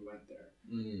everybody who went there.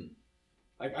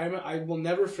 Like I will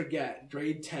never forget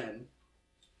grade 10,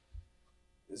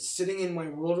 sitting in my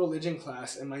world religion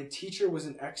class, and my teacher was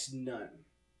an ex-nun.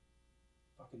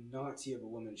 Fucking Nazi of a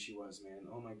woman she was, man.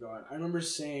 Oh my god. I remember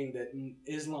saying that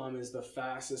Islam is the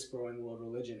fastest growing world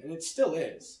religion, and it still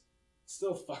is.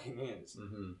 Still fucking is.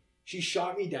 She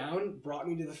shot me down, brought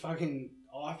me to the fucking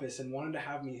office, and wanted to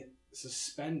have me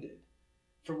suspended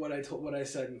for what I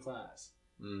said in class.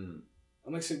 I'm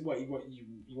like, so what you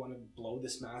want to blow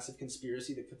this massive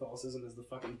conspiracy that Catholicism is the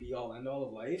fucking be all end all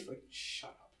of life? Like, shut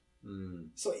up.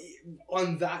 So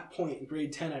on that point in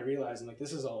grade 10, I realized I'm like,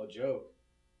 this is all a joke.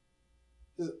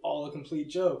 This is all a complete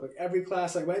joke. Like every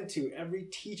class I went to, every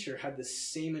teacher had the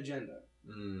same agenda.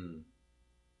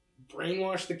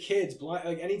 Brainwash the kids.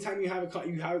 Like anytime you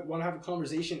want to have a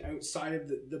conversation outside of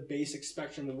the basic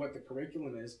spectrum of what the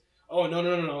curriculum is. Oh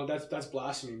no! That's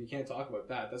blasphemy. You can't talk about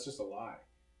that. That's just a lie.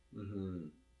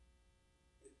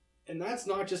 And that's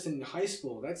not just in high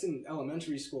school. That's in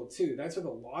elementary school too. That's with a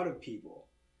lot of people.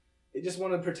 They just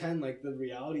want to pretend like the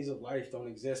realities of life don't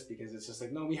exist because it's just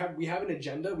like, no, we have an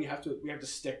agenda. We have to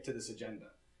stick to this agenda.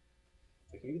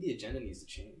 Like maybe the agenda needs to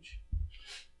change.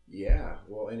 Yeah,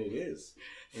 well, and it is.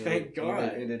 Thank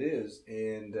God. And it is.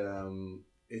 And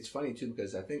it's funny, too,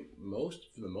 because I think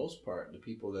for the most part, the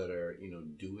people that are,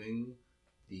 doing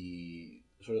the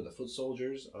sort of the foot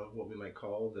soldiers of what we might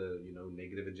call the,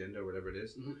 negative agenda or whatever it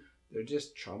is, they're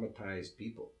just traumatized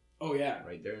people. Oh yeah.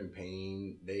 Right? They're in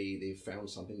pain. They found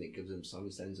something that gives them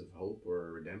some sense of hope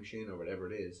or redemption or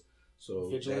whatever it is. So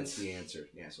Vigilance. that's the answer.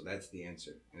 Yeah, so that's the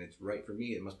answer. And it's right for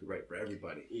me. It must be right for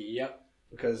everybody. Yep.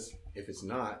 Because if it's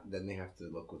not, then they have to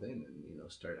look within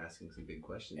and, start asking some big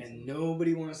questions. And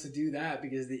nobody wants to do that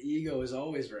because the ego is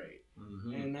always right.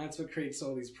 Mm-hmm. And that's what creates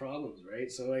all these problems, right?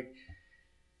 So, like,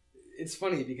 it's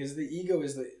funny because the ego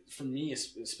is for me,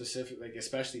 specific, like,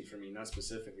 especially for me, not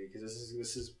specifically, because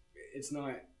this is,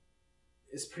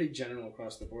 it's pretty general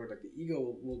across the board. Like, the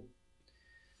ego will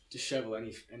dishevel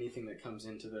anything that comes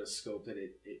into the scope that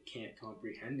it can't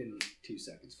comprehend in 2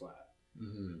 seconds flat.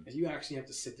 Mm-hmm. If you actually have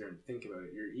to sit there and think about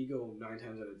it, your ego 9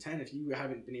 times out of 10, if you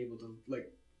haven't been able to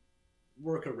like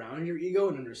work around your ego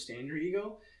and understand your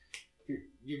ego,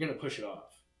 you're gonna push it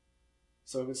off.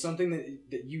 So if it's something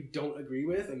that you don't agree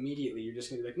with, immediately you're just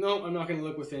gonna be like, no, I'm not gonna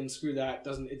look within. Screw that.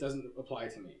 It doesn't apply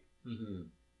to me. Mm-hmm.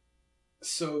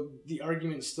 So the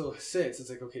argument still sits. It's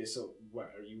like, okay, so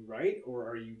what, are you right or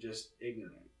are you just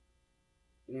ignorant?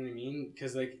 You know what I mean?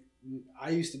 Because like I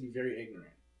used to be very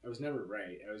ignorant. I was never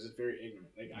right. I was just very ignorant.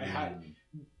 Like I had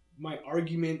my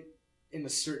argument in a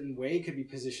certain way could be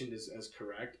positioned as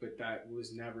correct, but that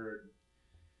was never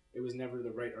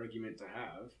the right argument to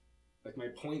have. Like my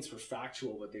points were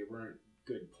factual, but they weren't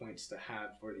good points to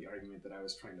have for the argument that I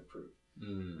was trying to prove.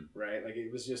 Right? Like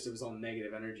it was all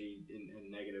negative energy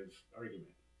and negative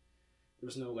argument. There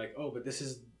was no like, oh, but this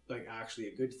is like actually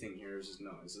a good thing here. It was just,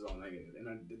 no, this is all negative.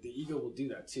 And the ego will do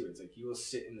that too. It's like you will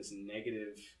sit in this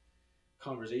negative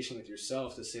conversation with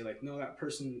yourself to say like, no, that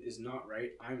person is not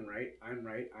right. I'm right.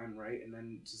 And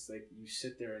then just like you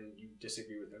sit there and you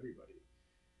disagree with everybody.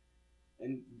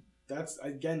 And that's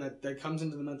again that comes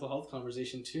into the mental health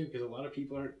conversation too, because a lot of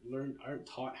people aren't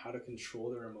taught how to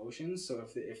control their emotions. So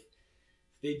if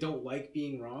they don't like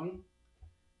being wrong,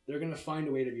 they're gonna find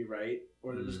a way to be right,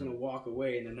 or they're just gonna walk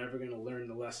away and they're never gonna learn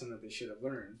the lesson that they should have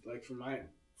learned. Like for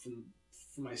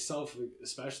myself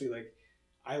especially, like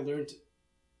I learned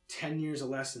 10 years of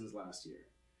lessons last year.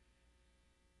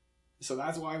 So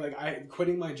that's why like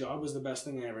quitting my job was the best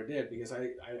thing I ever did, because I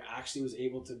actually was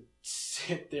able to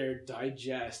sit there,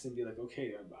 digest, and be like,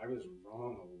 okay, I was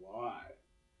wrong a lot.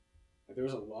 Like there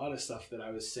was a lot of stuff that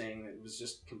I was saying that was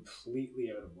just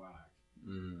completely out of whack.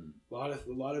 A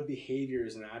lot of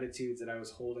behaviors and attitudes that I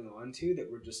was holding on to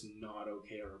that were just not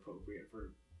okay or appropriate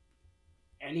for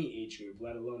any age group,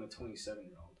 let alone a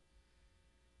 27-year-old.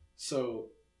 So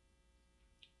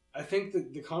I think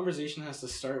that the conversation has to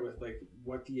start with like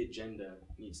what the agenda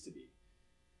needs to be.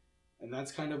 And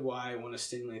that's kind of why I want to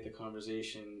stimulate the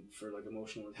conversation for like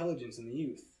emotional intelligence in the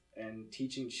youth and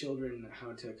teaching children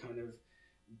how to kind of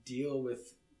deal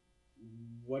with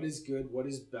what is good, what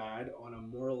is bad on a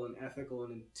moral and ethical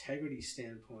and integrity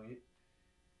standpoint,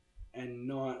 and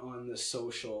not on the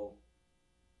social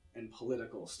and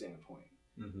political standpoint.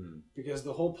 Mm-hmm. Because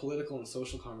the whole political and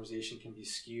social conversation can be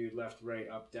skewed left, right,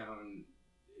 up, down.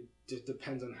 It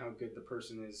depends on how good the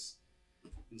person is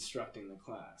instructing the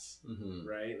class,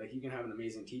 right? Like you can have an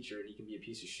amazing teacher and he can be a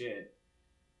piece of shit,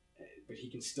 but he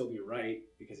can still be right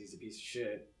because he's a piece of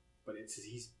shit, but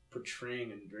he's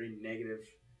portraying a very negative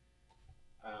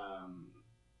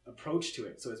approach to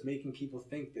it. So it's making people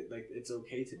think that like it's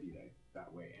okay to be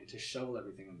that way and to shovel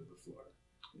everything under the floor.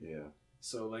 Yeah.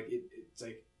 So like it's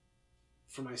like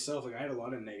for myself, like I had a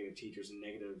lot of negative teachers and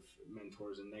negative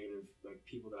mentors and negative like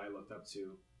people that I looked up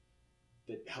to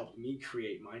that helped me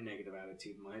create my negative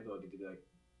attitude, my ability to be like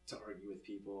to argue with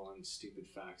people on stupid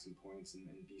facts and points and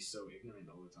be so ignorant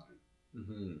all the time.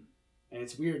 Mm-hmm. And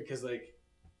it's weird because like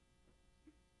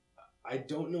I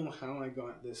don't know how I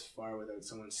got this far without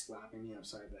someone slapping me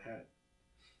upside the head.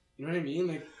 You know what I mean?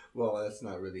 Like, well, that's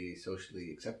not really socially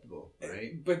acceptable,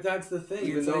 right? But that's the thing.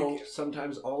 Even though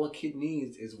sometimes all a kid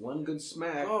needs is one good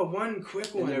smack. Oh, one quick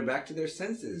one. And they're back to their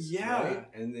senses. Yeah. Right?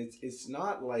 And it's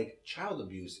not like child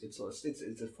abuse. It's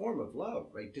a form of love,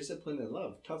 right? Discipline and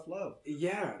love, tough love.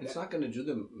 Yeah. It's not going to do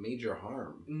them major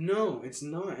harm. No, it's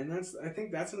not. And I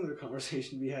think that's another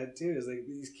conversation we had too. Is like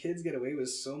these kids get away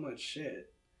with so much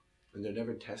shit. And they're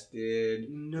never tested.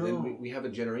 No. And then we have a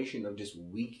generation of just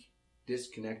weak,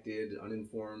 disconnected,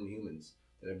 uninformed humans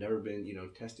that have never been,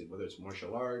 tested, whether it's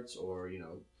martial arts or,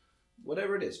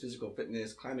 whatever it is, physical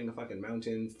fitness, climbing a fucking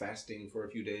mountain, fasting for a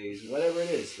few days, whatever it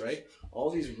is, right? All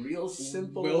these real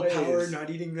simple willpower, ways. not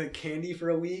eating the candy for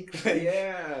a week. Like,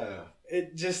 yeah.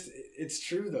 It's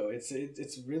true though.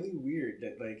 It's really weird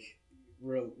that like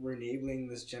we're enabling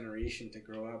this generation to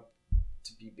grow up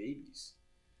to be babies.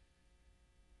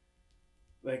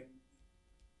 Like,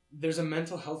 there's a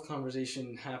mental health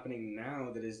conversation happening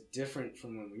now that is different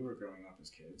from when we were growing up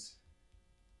as kids.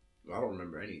 I don't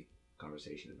remember any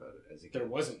conversation about it as a kid. There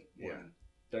wasn't Yeah. one.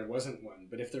 There wasn't one.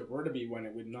 But if there were to be one,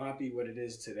 it would not be what it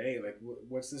is today. Like,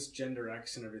 what's this gender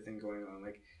X and everything going on?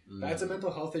 Like, that's a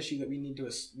mental health issue that we need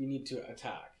to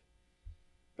attack.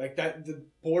 Like, that, the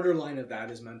borderline of that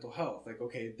is mental health. Like,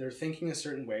 okay, they're thinking a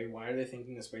certain way. Why are they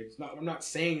thinking this way? It's not. I'm not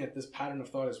saying that this pattern of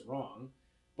thought is wrong,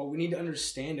 but we need to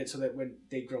understand it so that when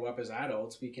they grow up as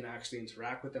adults, we can actually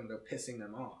interact with them without pissing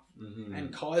them off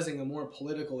and causing a more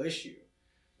political issue,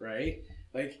 right?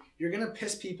 Like, you're gonna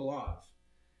piss people off.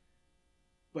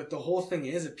 But the whole thing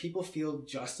is, if people feel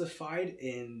justified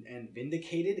and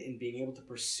vindicated in being able to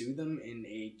pursue them in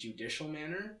a judicial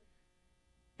manner,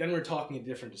 then we're talking a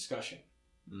different discussion.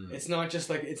 It's not just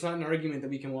like, it's not an argument that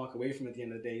we can walk away from at the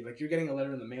end of the day. Like, you're getting a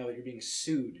letter in the mail that you're being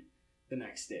sued the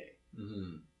next day.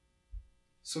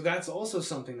 So that's also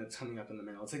something that's coming up in the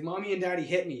mail. It's like, mommy and daddy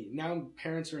hit me. Now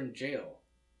parents are in jail.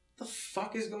 What the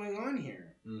fuck is going on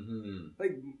here?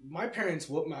 Like, my parents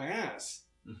whooped my ass.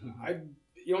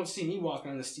 You don't see me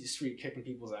walking on the street kicking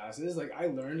people's asses. Like, I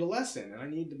learned a lesson, and I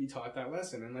need to be taught that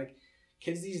lesson. And, like,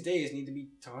 kids these days need to be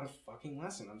taught a fucking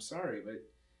lesson. I'm sorry, but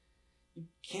you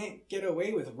can't get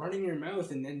away with running your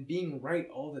mouth and being right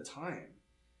all the time.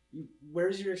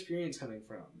 Where's your experience coming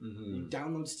from? You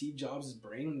download Steve Jobs'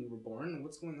 brain when you were born?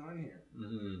 What's going on here?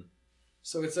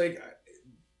 So it's like,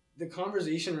 the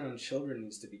conversation around children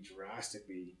needs to be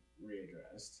drastically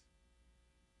readdressed.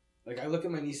 Like, I look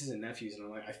at my nieces and nephews and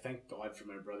I'm like, I thank God for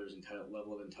my brother's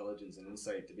level of intelligence and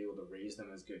insight to be able to raise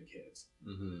them as good kids.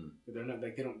 But they're not,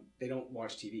 like, they don't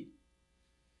watch TV.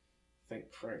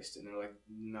 Thank Christ. And they're like,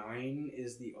 9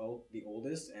 is the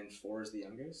oldest and 4 is the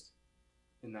youngest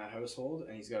in that household,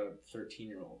 and he's got a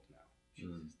 13-year-old now.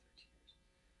 Jesus,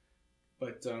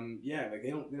 13 years. But yeah, like, they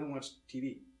don't watch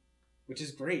TV, which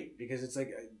is great because it's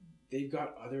like, they've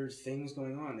got other things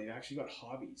going on. They've actually got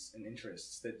hobbies and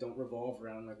interests that don't revolve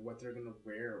around like what they're gonna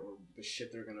wear or the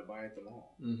shit they're gonna buy at the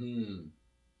mall.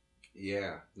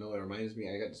 Yeah, no, it reminds me.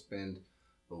 I got to spend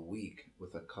a week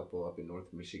with a couple up in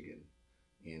North Michigan,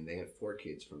 and they had 4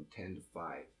 kids from 10 to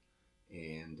 5,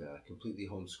 and completely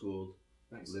homeschooled,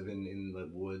 living in the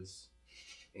woods,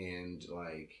 and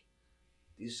like,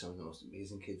 these are some of the most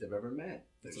amazing kids I've ever met.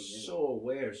 They're so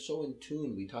aware, so in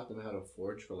tune. We taught them how to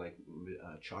forage for like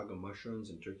chaga mushrooms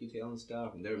and turkey tail and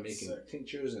stuff, and they were making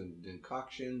tinctures and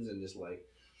concoctions and just like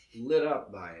lit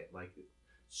up by it. Like,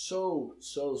 so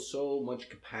much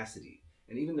capacity.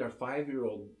 And even their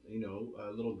 5-year-old,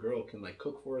 little girl can like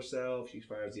cook for herself. She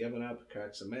fires the oven up,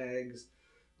 cracks some eggs,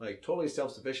 like totally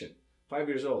self-sufficient. 5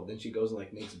 years old. Then she goes and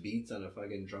like makes beats on a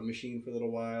fucking drum machine for a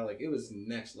little while. Like, it was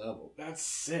next level. That's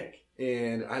sick.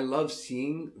 And I love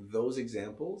seeing those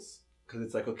examples because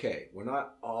it's like, okay, we're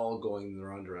not all going in the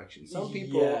wrong direction. Some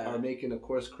people are making a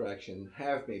course correction,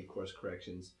 have made course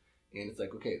corrections, and it's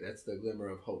like, okay, that's the glimmer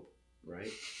of hope,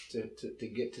 right? To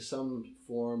get to some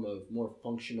form of more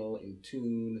functional, in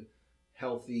tune,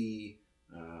 healthy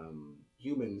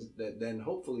humans, that then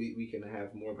hopefully we can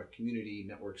have more of a community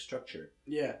network structure.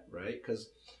 Yeah. Right?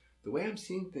 Because the way I'm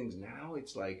seeing things now,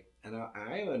 it's like, and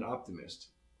I am an optimist,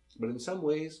 but in some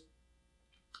ways,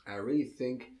 I really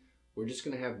think we're just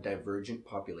going to have divergent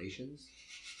populations,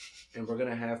 and we're going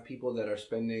to have people that are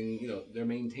spending, they're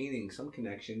maintaining some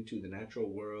connection to the natural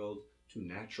world, to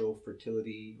natural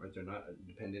fertility, right? They're not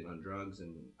dependent on drugs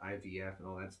and IVF and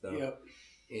all that stuff. Yep.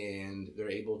 And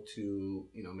they're able to,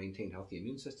 maintain healthy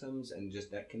immune systems and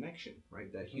just that connection,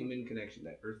 right? That human connection,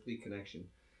 that earthly connection.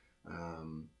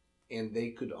 And they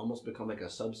could almost become like a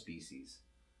subspecies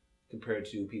compared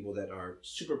to people that are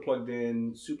super plugged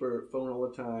in, super phone all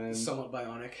the time. Somewhat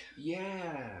bionic.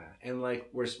 Yeah. And like,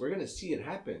 we're going to see it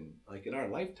happen, like in our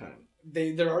lifetime.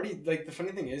 They're already, like, the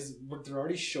funny thing is, they're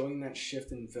already showing that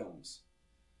shift in films.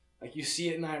 Like, you see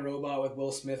it in iRobot with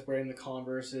Will Smith wearing the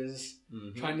Converses,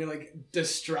 trying to, like,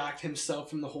 distract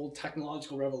himself from the whole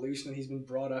technological revolution that he's been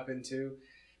brought up into.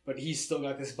 But he's still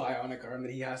got this bionic arm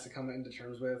that he has to come into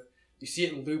terms with. You see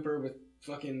it in Looper with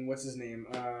fucking, what's his name?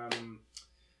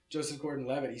 Joseph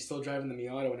Gordon-Levitt. He's still driving the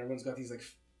Miata and everyone's got these, like,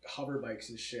 hover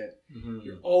bikes and shit.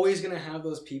 You're always going to have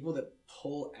those people that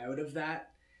pull out of that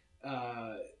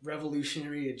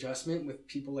revolutionary adjustment with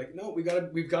people like, no,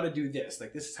 we've got to do this.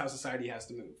 Like, this is how society has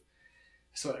to move.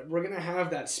 So we're going to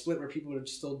have that split where people are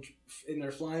still in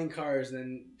their flying cars and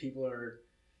then people are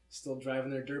still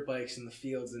driving their dirt bikes in the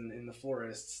fields and in the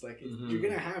forests. Like, you're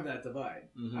going to have that divide.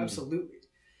 Absolutely.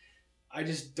 I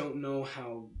just don't know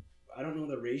I don't know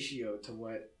the ratio to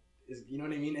what is, you know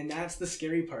what I mean? And that's the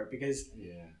scary part, because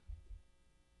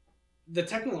the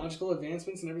technological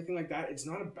advancements and everything like that, it's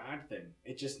not a bad thing.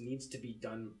 It just needs to be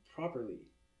done properly.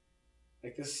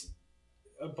 Like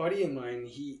a buddy of mine,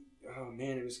 oh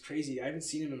man, it was crazy. I haven't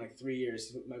seen him in like 3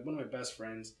 years. One of my best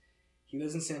friends. He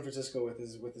lives in San Francisco with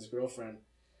his girlfriend,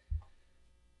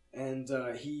 and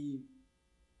he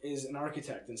is an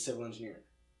architect and civil engineer.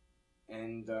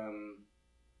 And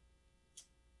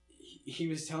he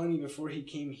was telling me before he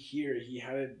came here, he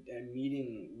had a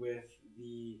meeting with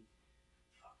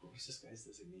what was this guy's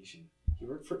designation? He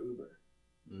worked for Uber.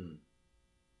 Mm.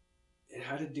 It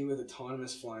had to do with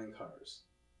autonomous flying cars.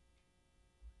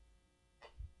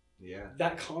 Yeah.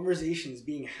 That conversation is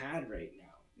being had right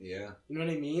now. Yeah. You know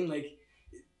what I mean? Like,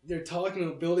 they're talking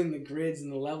about building the grids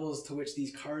and the levels to which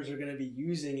these cars are going to be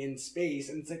using in space.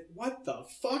 And it's like, what the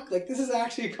fuck? Like, this is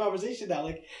actually a conversation now.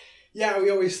 Like, yeah,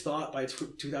 we always thought by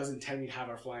 2010 we'd have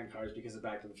our flying cars because of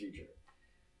Back to the Future.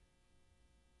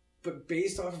 But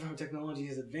based off of how technology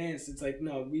has advanced, it's like,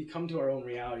 no, we've come to our own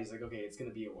realities. Like, okay, it's going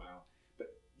to be a while. But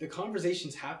the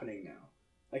conversation's happening now.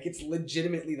 Like, it's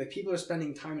legitimately, like, people are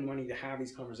spending time and money to have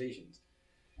these conversations.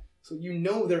 So you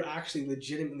know they're actually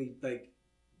legitimately, like,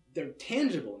 they're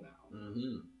tangible now.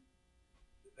 Mm-hmm.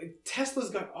 Like, Tesla's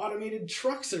got automated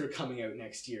trucks that are coming out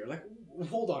next year. Like,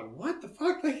 hold on, what the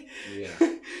fuck? Like, Yeah.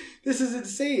 this is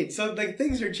insane. So, like,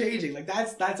 things are changing. Like,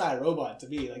 that's iRobot to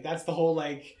me. Like, that's the whole,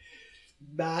 like,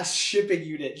 mass shipping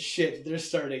unit shit they're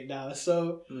starting now.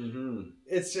 So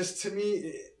it's just, to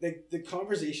me, like, the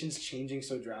conversation's changing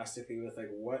so drastically with, like,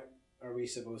 what are we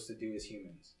supposed to do as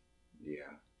humans? Yeah.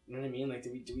 You know what I mean? Like,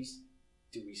 do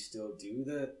we still do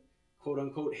the quote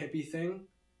unquote hippie thing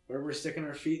where we're sticking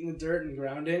our feet in the dirt and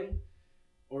grounding,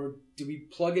 or do we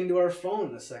plug into our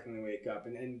phone the second we wake up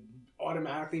and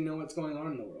automatically know what's going on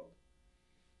in the world?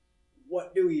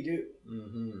 What do we do?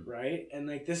 Right? And,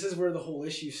 like, this is where the whole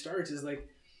issue starts, is, like,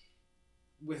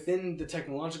 within the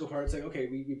technological part, it's like, okay,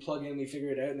 we plug in, we figure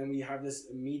it out, and then we have this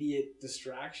immediate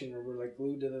distraction where we're, like,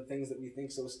 glued to the things that we think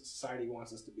society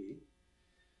wants us to be.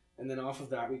 And then off of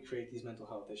that, we create these mental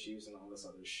health issues and all this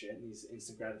other shit, and these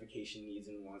instant gratification needs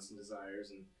and wants and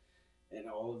desires, and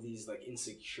all of these, like,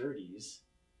 insecurities.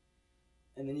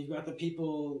 And then you've got the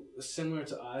people similar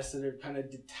to us that are kind of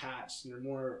detached and are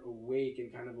more awake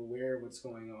and kind of aware of what's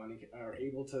going on and are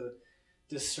able to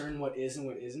discern what is and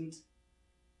what isn't.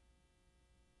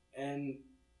 And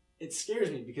it scares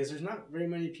me because there's not very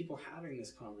many people having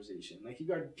this conversation. Like, you've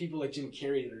got people like Jim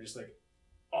Carrey that are just, like,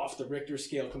 off the Richter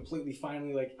scale, completely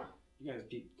finally, like, you guys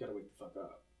gotta wake the fuck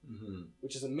up.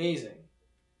 Which is amazing.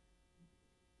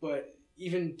 But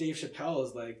even Dave Chappelle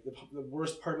is like, the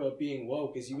worst part about being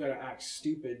woke is you gotta act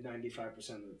stupid 95% of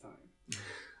the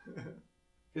time.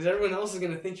 Because everyone else is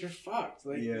gonna think you're fucked.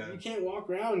 Like, you can't walk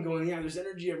around going, yeah, there's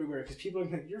energy everywhere, because people are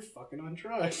gonna think you're fucking on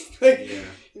drugs. Like,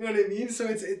 you know what I mean? So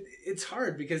it's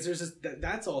hard because there's this,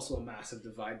 that's also a massive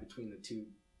divide between the two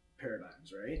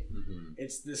paradigms, right?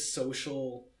 It's this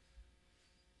social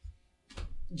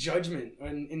judgment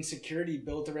and insecurity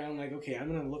built around, like, okay,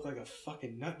 I'm gonna look like a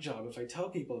fucking nut job if I tell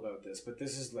people about this, but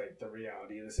this is, like, the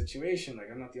reality of the situation. Like,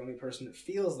 I'm not the only person that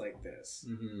feels like this.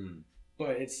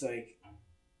 But it's like,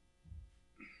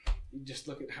 you just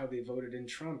look at how they voted in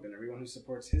Trump and everyone who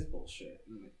supports his bullshit,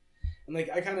 and like,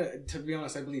 I kind of, to be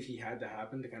honest, I believe he had to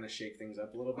happen to kind of shake things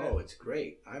up a little bit. Oh, it's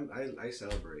great. I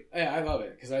celebrate. Yeah, I love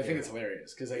it because I think it's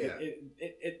hilarious because, like,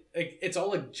 it's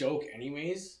all a joke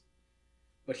anyways.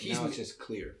 But now it's just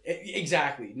clear.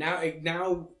 Exactly. Now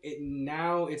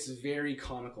it's very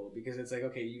comical because it's like,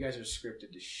 okay, you guys are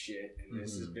scripted to shit, and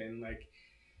this has been, like,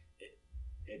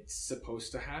 it's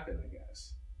supposed to happen, I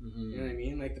guess. You know what I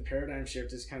mean? Like, the paradigm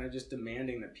shift is kind of just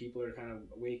demanding that people are kind of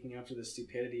waking up to the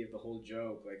stupidity of the whole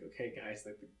joke. Like, okay, guys,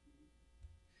 like,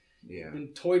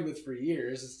 been toyed with for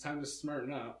years. It's time to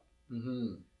smarten up.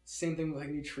 Same thing with,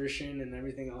 like, nutrition and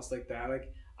everything else like that.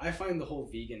 Like, I find the whole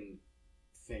vegan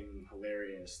thing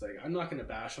hilarious. Like, I'm not gonna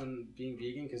bash on being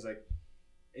vegan because, like,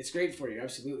 it's great for you,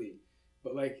 absolutely,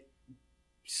 but, like,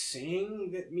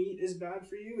 saying that meat is bad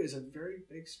for you is a very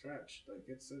big stretch. Like,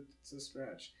 it's a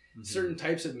stretch. Certain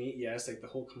types of meat, yes, like the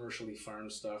whole commercially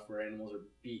farmed stuff where animals are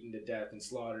beaten to death and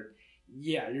slaughtered,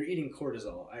 yeah, you're eating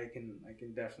cortisol. I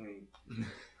can definitely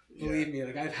believe me.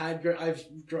 Like, I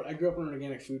grew up on an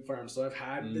organic food farm, so I've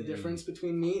had the difference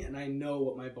between meat, and I know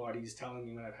what my body's telling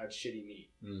me when I've had shitty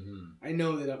meat. I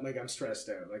know that I'm stressed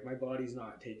out. Like, my body's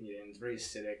not taking it in. It's very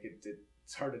acidic.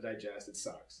 It's hard to digest. It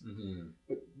sucks.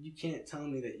 But you can't tell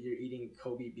me that you're eating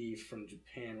Kobe beef from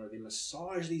Japan where they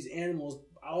massage these animals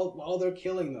while they're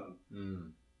killing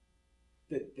them.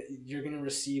 That you're going to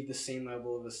receive the same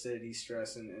level of acidity,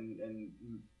 stress, and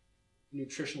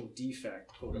nutritional defect,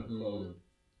 quote unquote,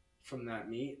 from that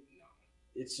meat. No.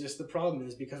 It's just, the problem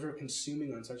is because we're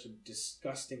consuming on such a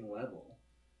disgusting level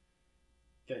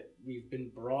that we've been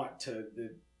brought to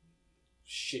the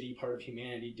shitty part of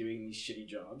humanity doing these shitty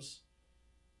jobs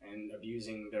and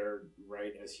abusing their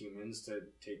right as humans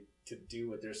to do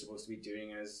what they're supposed to be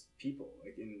doing as people,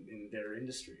 like in their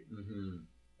industry. Mm-hmm.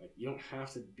 Like, you don't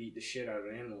have to beat the shit out of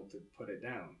an animal to put it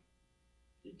down.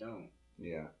 You don't.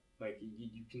 Yeah. Like,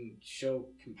 you can show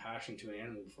compassion to an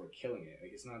animal before killing it.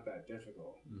 Like, it's not that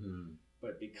difficult. Mm-hmm.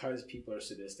 But because people are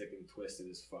sadistic and twisted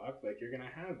as fuck, like, you're gonna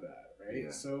have that, right?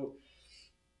 Yeah. So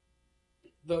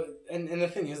the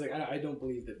thing is, like, I don't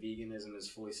believe that veganism is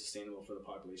fully sustainable for the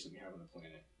population we have on the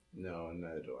planet. No, and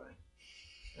neither do I.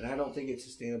 And I don't think it's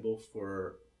sustainable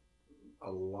for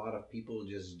a lot of people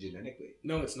just genetically.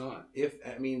 No, it's not.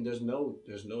 There's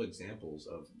no examples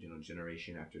of,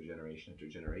 generation after generation after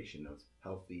generation of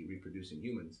healthy reproducing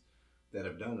humans that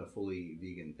have done a fully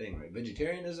vegan thing, right?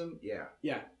 Vegetarianism, yeah,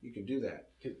 you can do that,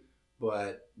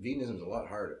 but veganism is a lot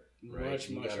harder, right? Much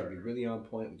You gotta harder. be really on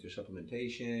point with your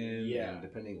supplementation. Yeah. And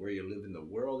depending where you live in the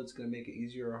world, it's gonna make it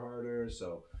easier or harder.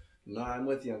 So, no, I'm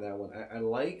with you on that one. I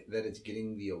like that it's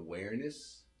getting the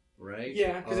awareness. Right?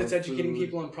 Yeah, because it's educating food.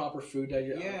 people on proper food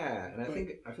diet. Yeah, and I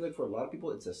feel like for a lot of people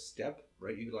it's a step,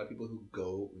 right? You get a lot of people who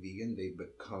go vegan, they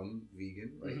become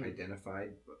vegan, right? Mm-hmm.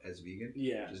 Identified as vegan.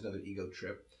 Yeah. Which is another ego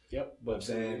trip. Yep. But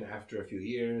absolutely. then after a few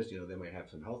years, they might have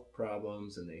some health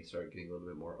problems and they start getting a little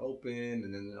bit more open,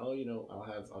 and then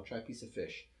I'll try a piece of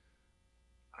fish.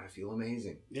 I feel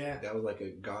amazing. Yeah. That was like a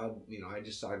God, I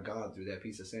just saw God through that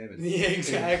piece of salmon. Yeah,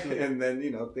 exactly. And then,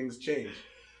 things change.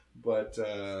 But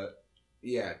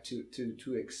yeah,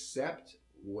 to accept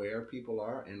where people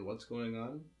are and what's going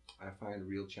on, I find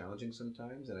real challenging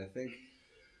sometimes. And I think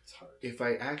it's hard. If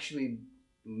I actually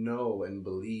know and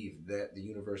believe that the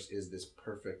universe is this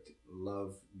perfect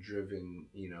love-driven,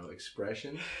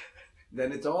 expression,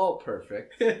 then it's all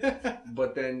perfect.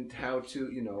 But then how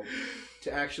to,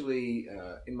 to actually,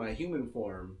 in my human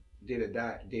form, day to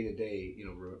day,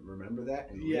 remember that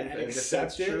and yeah, live and as if accept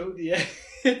that's it. true. Yeah,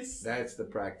 That's the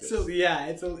practice. So yeah,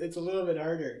 it's a little bit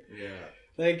harder. Yeah.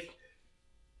 Like,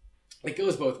 it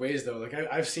goes both ways though. Like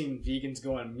I've seen vegans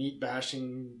go on meat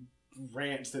bashing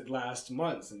rants that last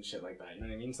months and shit like that. You know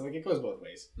what I mean? So like it goes both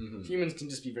ways. Mm-hmm. Humans can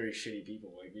just be very shitty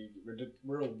people. Like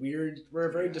we're a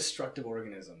very destructive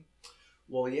organism.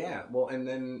 Well, yeah. Well, and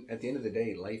then at the end of the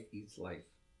day, life eats life.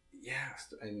 Yeah.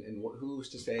 And who's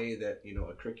to say that,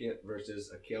 a cricket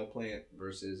versus a kale plant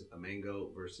versus a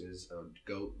mango versus a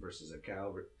goat versus a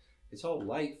cow, it's all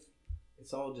life.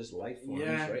 It's all just life forms,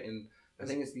 right? And I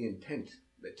think it's the intent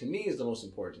that to me is the most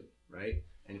important, right?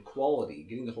 And quality,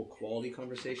 getting the whole quality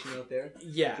conversation out there.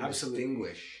 Yeah, to absolutely.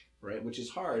 Distinguish, right? Which is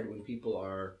hard when people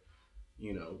are,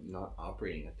 not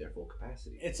operating at their full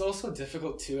capacity. It's also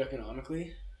difficult too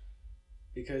economically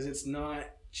because it's not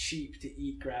cheap to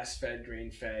eat grass-fed,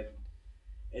 grain-fed.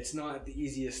 It's not the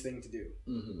easiest thing to do.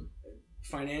 Mm-hmm.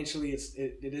 Financially,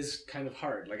 it is kind of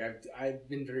hard. Like I've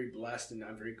been very blessed, and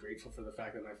I'm very grateful for the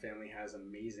fact that my family has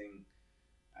amazing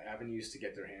avenues to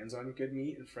get their hands on good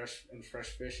meat and fresh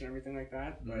fish and everything like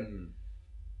that. But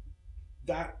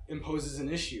that imposes an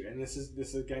issue, and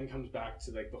this again comes back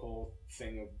to like the whole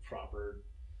thing of proper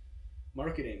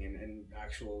marketing and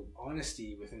actual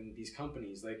honesty within these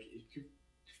companies. Like you're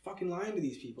fucking lying to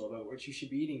these people about what you should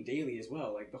be eating daily as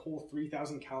well. Like the whole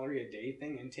 3,000 calorie a day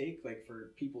thing intake, like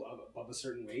for people above a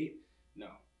certain weight, no.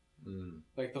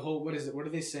 Like the whole, what are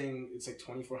they saying? It's like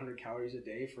 2,400 calories a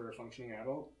day for a functioning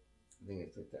adult. I think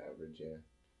it's like the average, yeah.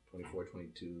 24,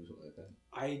 22, something like that.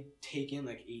 I take in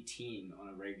like 18 on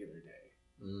a regular day.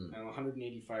 I'm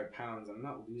 185 pounds. I'm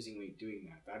not losing weight doing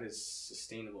that. That is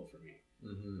sustainable for me.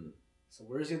 Mm-hmm. So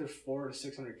where's the other 400 to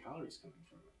 600 calories coming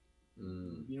from?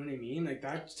 You know what I mean? Like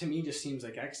that to me just seems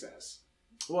like excess.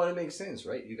 Well, it makes sense,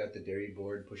 right? You got the dairy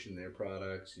board pushing their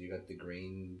products. You got the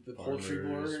grain, the poultry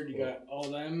board. You got all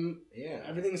them. Yeah,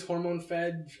 everything's hormone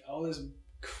fed. All this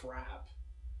crap.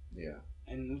 Yeah.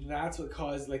 And that's what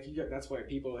caused, like, that's why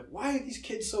people are like, why are these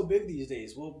kids so big these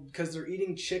days? Well, because they're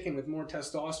eating chicken with more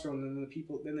testosterone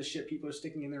than the shit people are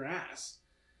sticking in their ass.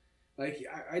 Like,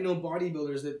 I know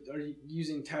bodybuilders that are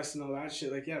using tests and all that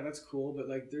shit. Like, yeah, that's cool, but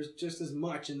like, there's just as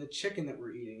much in the chicken that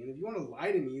we're eating. And if you want to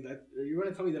lie to me, or you want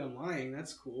to tell me that I'm lying,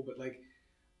 that's cool. But like,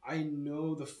 I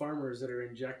know the farmers that are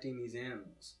injecting these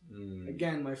animals.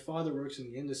 Again, my father works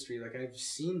in the industry. Like, I've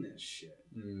seen this shit.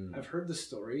 I've heard the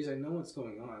stories. I know what's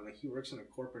going on. Like, he works in a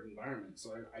corporate environment,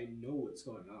 so I know what's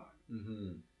going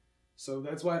on. So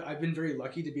that's why I've been very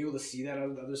lucky to be able to see that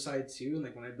on the other side too. And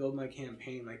like, when I build my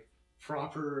campaign, like,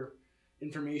 proper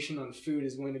information on food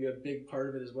is going to be a big part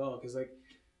of it as well. Because like,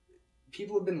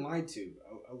 people have been lied to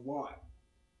a lot,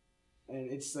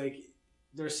 and it's like,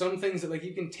 there's some things that like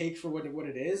you can take for what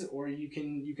it is, or you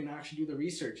can actually do the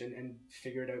research and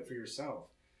figure it out for yourself.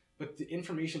 But the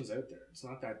information's out there. It's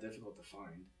not that difficult to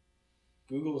find.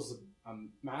 Google's a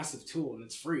massive tool and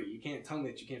it's free. You can't tell me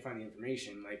that you can't find the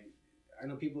information. Like, I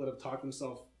know people that have taught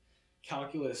themselves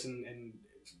calculus and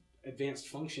advanced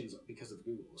functions because of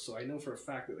Google. So I know for a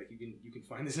fact that like you can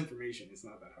find this information. It's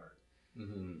not that hard.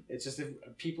 Mm-hmm. It's just if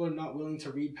people are not willing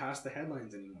to read past the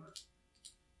headlines anymore.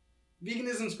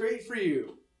 Veganism's great for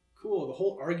you. Cool. The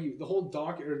whole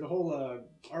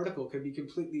article could be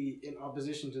completely in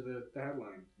opposition to the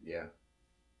headline. Yeah.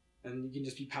 And you can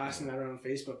just be passing that around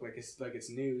Facebook like it's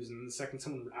news, and the second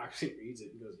someone actually reads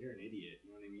it and goes, "You're an idiot," you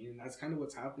know what I mean? And that's kind of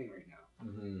what's happening right now.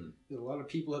 Mm-hmm. A lot of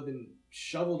people have been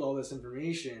shoveled all this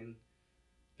information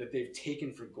that they've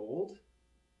taken for gold,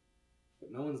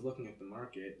 but no one's looking at the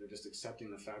market. They're just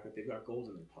accepting the fact that they've got gold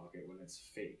in their pocket when it's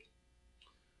fake.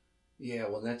 Yeah,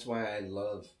 well, that's why I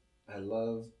love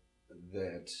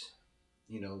that,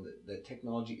 you know, that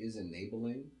technology is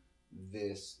enabling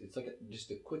this. It's like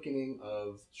just a quickening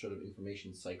of sort of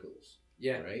information cycles.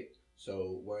 Yeah. Right?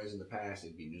 So whereas in the past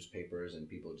it'd be newspapers and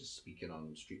people just speaking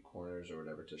on street corners or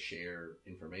whatever to share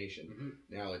information. Mm-hmm.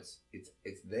 Now it's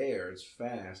there, it's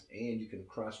fast, and you can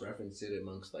cross-reference it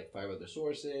amongst like 5 other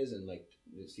sources and like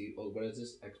see, oh, what does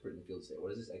this expert in the field say?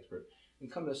 What does this expert,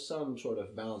 and come to some sort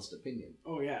of balanced opinion.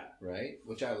 Oh yeah. Right?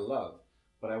 Which I love.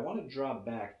 But I want to draw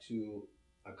back to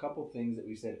a couple things that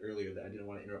we said earlier that I didn't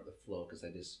want to interrupt the flow because I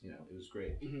just, it was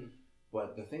great. Mm-hmm.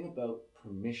 But the thing about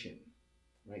permission,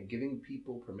 right? Giving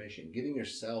people permission, giving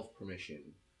yourself permission,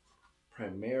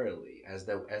 primarily as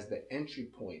the entry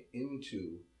point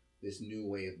into this new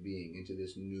way of being, into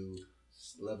this new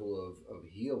level of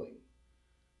healing,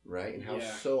 right? And how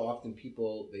so often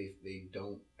people they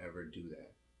don't ever do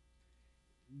that.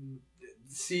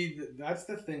 See, that's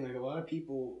the thing. Like a lot of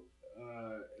people,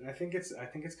 and I think it's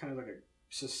kind of like a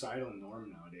societal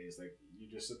norm nowadays. Like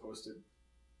you're just supposed to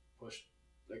push,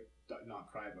 like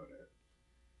not cry about it.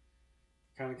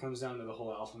 Kind of comes down to the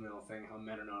whole alpha male thing. How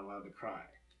men are not allowed to cry.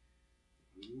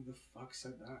 Who the fuck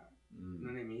said that? You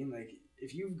know what I mean? Like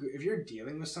if you're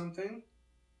dealing with something,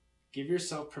 give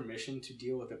yourself permission to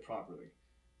deal with it properly.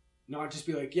 Not just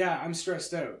be like, yeah, I'm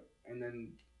stressed out, and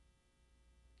then.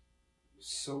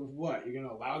 So what? You're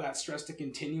gonna allow that stress to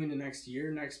continue in the next year,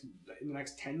 in the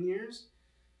next 10 years?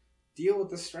 Deal with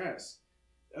the stress.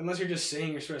 Unless you're just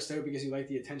saying you're stressed out because you like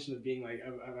the attention of being like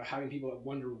of having people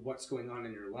wonder what's going on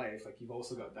in your life. Like you've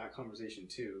also got that conversation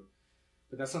too.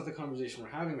 But that's not the conversation we're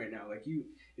having right now. Like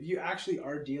if you actually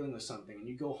are dealing with something and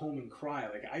you go home and cry,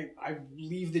 like I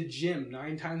leave the gym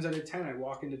 9 times out of 10, I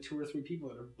walk into 2 or 3 people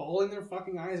that are bawling their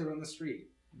fucking eyes out on the street.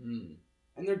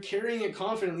 And they're carrying it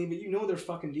confidently, but you know they're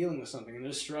fucking dealing with something and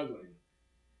they're struggling.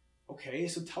 Okay,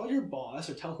 so tell your boss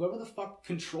or tell whoever the fuck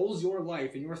controls your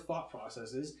life and your thought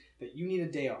processes that you need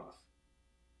a day off.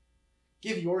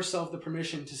 Give yourself the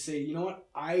permission to say, you know what,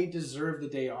 I deserve the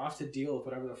day off to deal with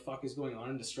whatever the fuck is going on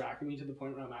and distracting me to the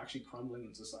point where I'm actually crumbling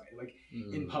in society, like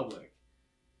in public.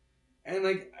 And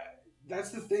like,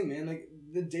 that's the thing, man. Like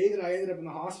the day that I ended up in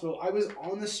the hospital, I was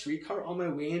on the streetcar on my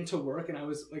way into work and I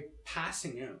was like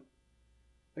passing out.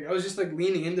 Like I was just like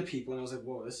leaning into people and I was like,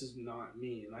 whoa, this is not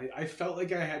me. And I felt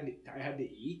like I had to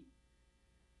eat,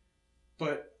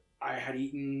 but I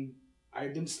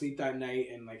didn't sleep that night,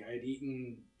 and like I had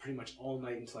eaten pretty much all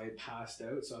night until I had passed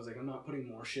out. So I was like, I'm not putting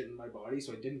more shit in my body.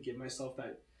 So I didn't give myself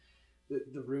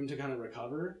the room to kind of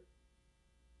recover.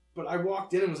 But I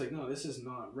walked in and was like, no, this is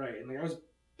not right. And like I was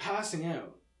passing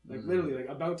out, like literally like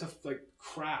about to like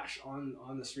crash on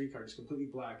the streetcar, just completely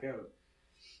black out.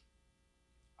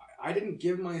 I didn't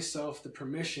give myself the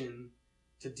permission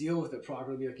to deal with it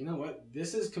properly. Be like, you know what?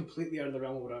 This is completely out of the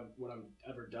realm of what I've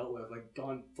ever dealt with. Like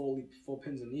gone full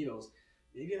pins and needles.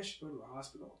 Maybe I should go to the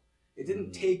hospital. It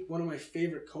didn't take one of my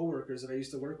favorite coworkers that I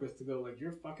used to work with to go like,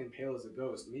 you're fucking pale as a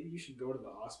ghost. Maybe you should go to the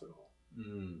hospital.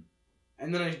 And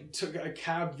then I took a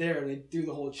cab there and they do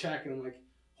the whole check and I'm like,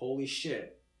 holy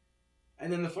shit.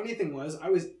 And then the funny thing was I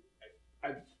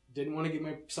didn't want to give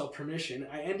myself permission.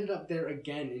 I ended up there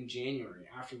again in January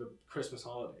after the Christmas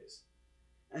holidays.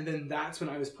 And then that's when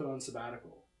I was put on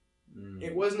sabbatical.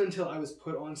 It wasn't until I was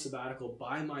put on sabbatical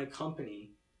by my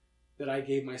company that I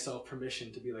gave myself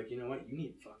permission to be like, you know what, you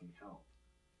need fucking help.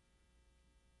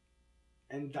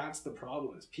 And that's the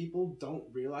problem, is people don't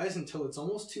realize until it's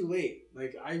almost too late.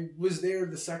 Like I was there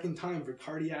the second time for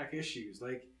cardiac issues.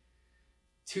 Like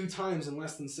 2 times in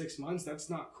less than 6 months, that's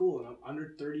not cool. And I'm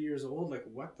under 30 years old. Like,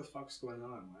 what the fuck's going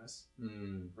on, Wes?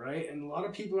 Right? And a lot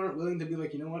of people aren't willing to be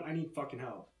like, you know what? I need fucking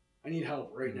help. I need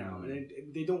help right now. And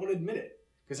they don't want to admit it.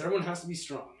 Because everyone has to be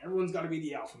strong. Everyone's got to be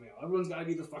the alpha male. Everyone's got to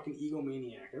be the fucking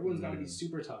egomaniac. Everyone's got to be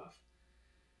super tough.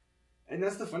 And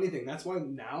that's the funny thing. That's why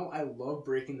now I love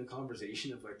breaking the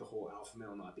conversation of like the whole alpha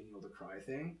male not being able to cry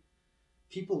thing.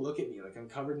 People look at me like I'm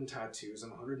covered in tattoos. I'm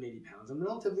 180 pounds. I'm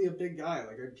relatively a big guy.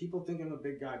 Like people think I'm a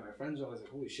big guy. My friends are always like,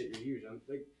 "Holy shit, you're huge." I'm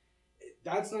like,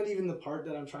 that's not even the part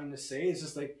that I'm trying to say. It's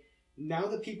just like now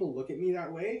that people look at me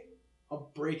that way,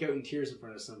 I'll break out in tears in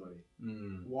front of somebody.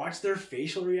 Watch their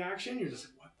facial reaction. You're just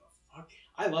like, what the fuck?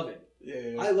 I love it.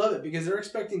 Yeah. I love it because they're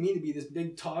expecting me to be this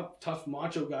big, tough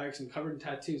macho guy because I'm covered in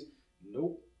tattoos.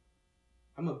 Nope.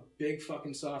 I'm a big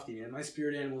fucking softie, man. My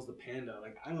spirit animal is the panda.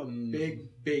 Like, I'm a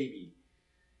big baby.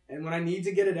 And when I need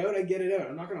to get it out, I get it out.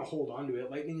 I'm not going to hold on to it.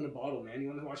 Lightning in a bottle, man. You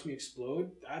want to watch me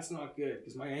explode? That's not good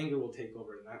because my anger will take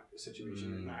over in that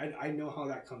situation. And I know how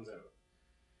that comes out.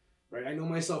 Right? I know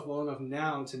myself well enough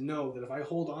now to know that if I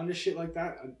hold on to shit like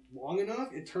that long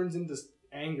enough, it turns into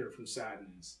anger from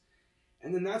sadness.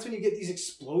 And then that's when you get these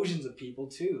explosions of people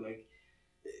too. Like,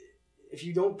 if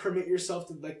you don't permit yourself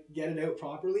to like get it out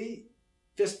properly,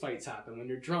 fist fights happen when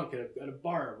you're drunk at a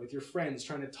bar with your friends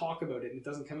trying to talk about it and it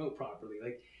doesn't come out properly.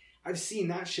 Like, I've seen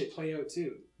that shit play out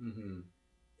too.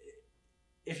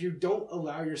 If you don't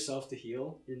allow yourself to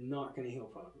heal, you're not going to heal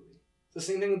properly. It's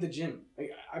the same thing with the gym.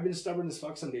 Like, I've been stubborn as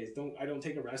fuck some days. I don't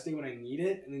take a rest day when I need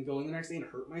it and then go in the next day and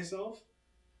hurt myself.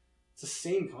 It's the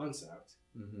same concept.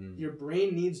 Your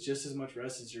brain needs just as much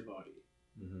rest as your body.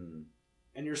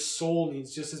 And your soul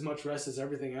needs just as much rest as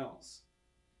everything else.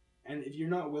 And if you're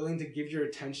not willing to give your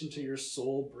attention to your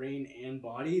soul, brain, and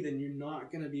body, then you're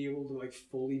not going to be able to like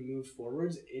fully move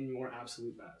forwards in your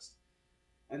absolute best.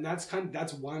 And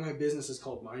that's why my business is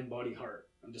called Mind, Body, Heart.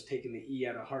 I'm just taking the E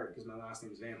out of heart because my last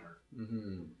name is Van Hart.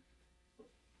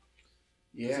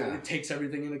 Yeah, so it takes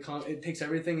everything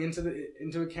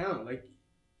into account. Like,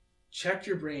 check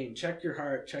your brain, check your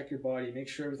heart, check your body, make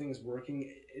sure everything is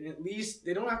working. And at least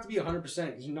they don't have to be 100%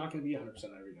 because you're not going to be 100%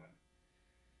 every time.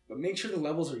 But make sure the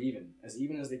levels are even as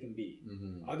they can be.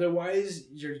 Otherwise,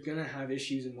 you're going to have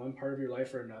issues in one part of your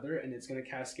life or another, and it's going to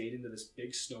cascade into this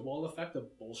big snowball effect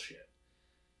of bullshit.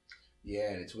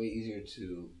 Yeah, and it's way easier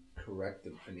to correct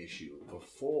an issue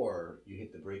before you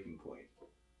hit the breaking point.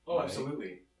 Oh, right?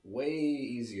 Absolutely. Way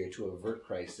easier to avert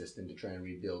crisis than to try and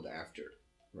rebuild after,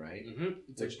 right?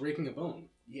 It's like breaking a bone.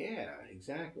 Yeah,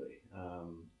 exactly.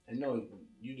 And no,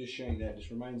 you just sharing that just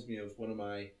reminds me of one of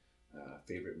my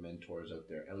favorite mentors out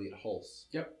there, Elliot Hulse.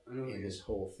 Yep, I know. In this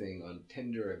whole thing on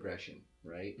tender aggression,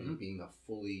 right? And being a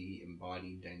fully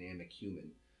embodied, dynamic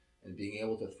human. And being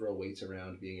able to throw weights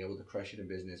around, being able to crush it in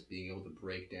business, being able to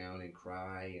break down and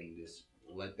cry and just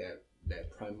let that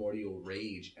primordial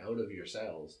rage out of your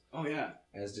cells. Oh, yeah.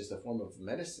 As just a form of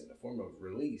medicine, a form of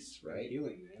release, right?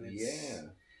 Healing, man. Yeah.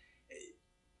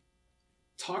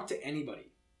 Talk to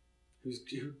anybody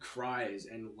who cries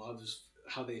and loves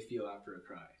how they feel after a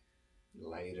cry.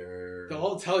 Lighter. They'll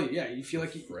all tell you, yeah, you feel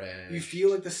like fresh. You feel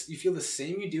like this. You feel the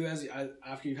same you do as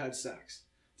after you've had sex.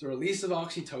 The release of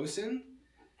oxytocin,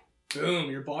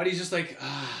 boom, your body's just like,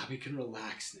 we can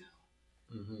relax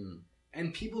now.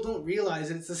 And people don't realize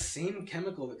that it's the same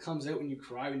chemical that comes out when you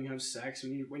cry, when you have sex,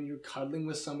 when you're cuddling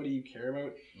with somebody you care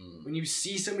about, when you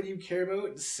see somebody you care about.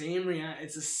 It's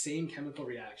the same chemical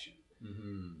reaction.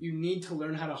 You need to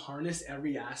learn how to harness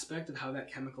every aspect of how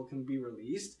that chemical can be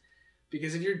released.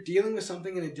 Because if you're dealing with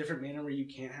something in a different manner where you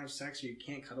can't have sex or you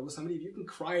can't cuddle with somebody, if you can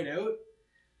cry it out,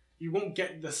 you won't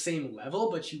get the same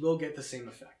level, but you will get the same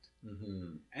effect.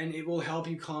 And it will help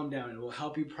you calm down. It will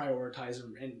help you prioritize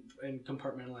and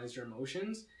compartmentalize your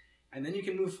emotions. And then you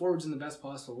can move forwards in the best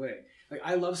possible way. Like,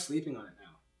 I love sleeping on it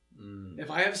now.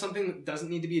 If I have something that doesn't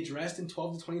need to be addressed in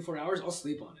 12 to 24 hours, I'll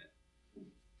sleep on it.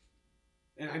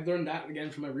 And I've learned that again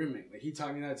from my roommate. Like, he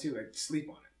taught me that too. Like, sleep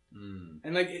on it.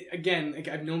 And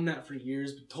I've known that for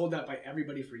years, told that by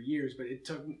everybody for years, but it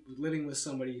took living with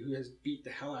somebody who has beat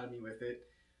the hell out of me with it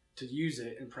to use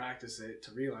it and practice it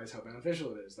to realize how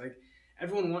beneficial it is. Like,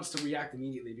 everyone wants to react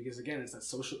immediately because, again, it's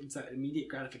that immediate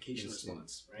gratification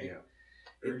response, right? Yeah.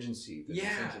 Urgency. There's a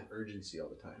sense of urgency all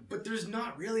the time. But there's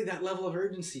not really that level of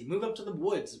urgency. Move up to the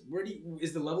woods.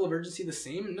 Is the level of urgency the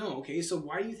same? No. Okay, so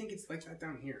why do you think it's like that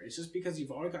down here? It's just because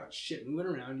you've already got shit moving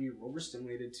around you,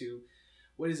 overstimulated to...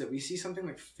 What is it? We see something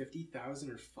like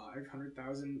 50,000 or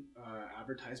 500,000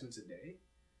 advertisements a day.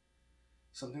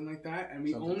 Something like that. And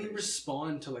we only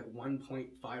respond to like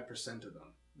 1.5% of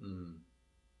them.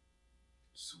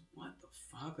 So what the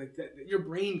fuck? Like, that, your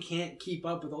brain can't keep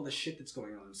up with all the shit that's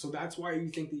going on. So that's why you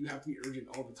think that you have to be urgent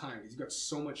all the time. Because you've got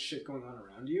so much shit going on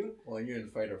around you. Well, and you're in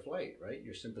fight or flight, right?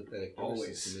 Your sympathetic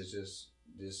nervous system is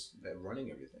just that running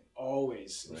everything.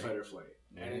 Always in fight or flight.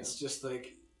 Yeah. And it's just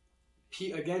like...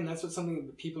 Again, that's something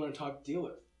that people aren't taught to deal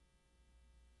with.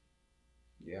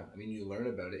 Yeah, I mean, you learn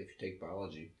about it if you take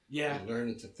biology. Yeah. You learn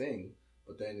it's a thing,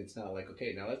 but then it's not like,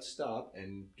 okay, now let's stop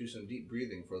and do some deep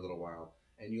breathing for a little while,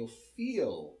 and you'll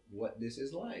feel what this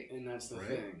is like. And that's the right?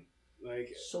 thing.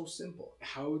 Like, So simple.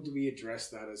 how do we address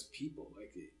that as people?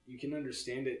 Like, you can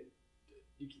understand it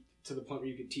to the point where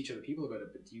you can teach other people about it,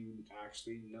 but do you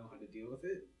actually know how to deal with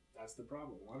it? That's the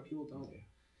problem. A lot of people don't. Yeah.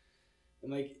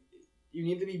 And like, you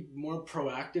need to be more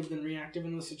proactive than reactive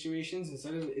in those situations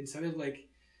instead of like,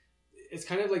 it's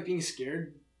kind of like being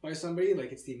scared by somebody.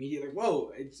 Like, it's the immediate, like,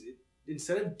 whoa,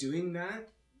 instead of doing that,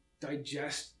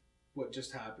 digest what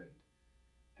just happened.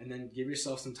 And then give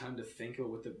yourself some time to think about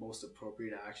what the most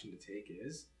appropriate action to take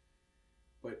is.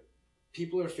 But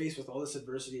people are faced with all this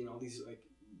adversity and all these like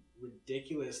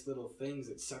ridiculous little things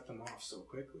that set them off so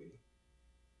quickly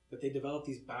that they develop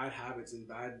these bad habits and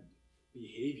bad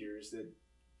behaviors that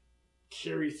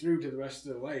carry through to the rest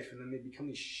of their life, and then they become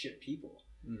these shit people.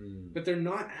 But they're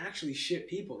not actually shit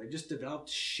people. They just developed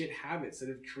shit habits that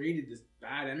have created this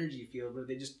bad energy field where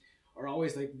they just are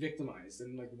always like victimized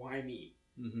and like, why me?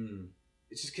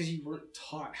 It's just because you weren't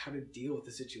taught how to deal with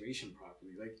the situation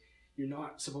properly. Like, you're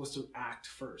not supposed to act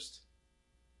first.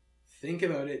 Think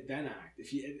about it, then act.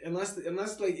 Unless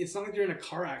like, it's not like you're in a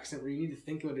car accident where you need to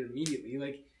think about it immediately.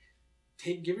 Like,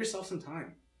 give yourself some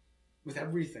time with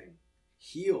everything.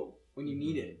 Heal when you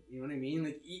need it. You know what I mean?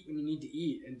 Like, eat when you need to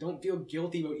eat, and don't feel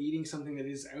guilty about eating something that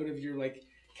is out of your like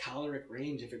caloric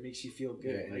range if it makes you feel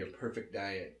good. Yeah, and like, your perfect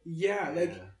diet. Yeah,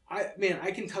 like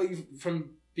I can tell you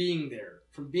from being there,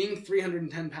 from being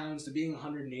 310 pounds to being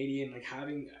 180 and like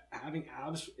having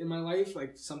abs in my life,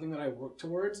 like something that I work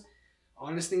towards.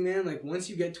 Honestly, man, like once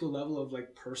you get to a level of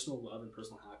like personal love and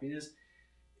personal happiness,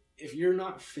 if you're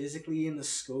not physically in the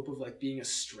scope of like being a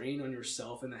strain on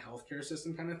yourself in the healthcare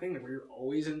system kind of thing, like where you're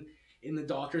always in the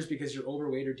doctors because you're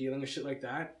overweight or dealing with shit like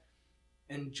that,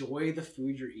 enjoy the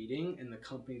food you're eating and the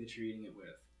company that you're eating it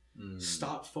with.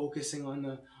 Stop focusing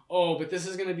on but this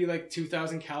is going to be like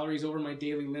 2,000 calories over my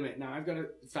daily limit. Now I've got to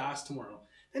fast tomorrow.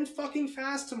 Then fucking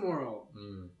fast tomorrow.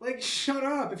 Like, shut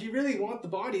up. If you really want the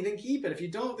body, then keep it. If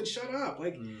you don't, then shut up.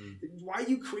 Like, why are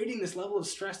you creating this level of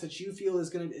stress that you feel is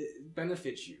going to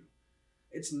benefit you?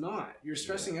 It's not. You're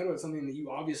stressing out about something that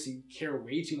you obviously care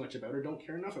way too much about or don't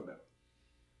care enough about.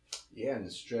 Yeah, and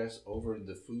the stress over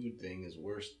the food thing is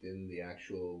worse than the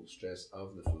actual stress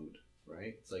of the food,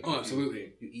 right? It's like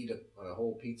absolutely. You eat a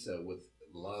whole pizza with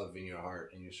love in your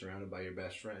heart and you're surrounded by your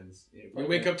best friends. You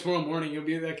wake up tomorrow morning, you'll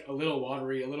be like a little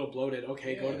watery, a little bloated.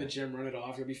 Okay, go to the gym, run it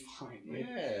off, you'll be fine. Like,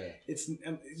 it's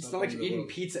not like you're eating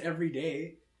pizza every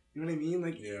day. You know what I mean?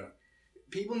 Like,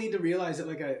 people need to realize that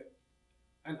like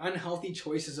an unhealthy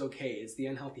choice is okay. It's the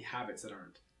unhealthy habits that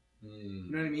aren't. You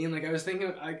know what I mean? Like, I was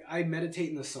thinking, I meditate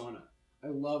in the sauna. I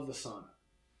love the sauna.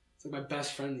 It's like my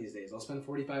best friend these days. I'll spend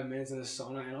 45 minutes in the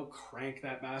sauna and I'll crank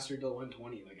that bastard to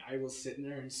 120. Like, I will sit in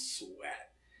there and sweat.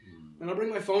 And I'll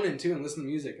bring my phone in too and listen to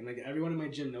music. And like, everyone in my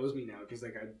gym knows me now because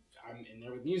like I'm in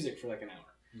there with music for like an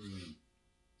hour.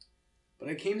 But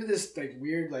I came to this like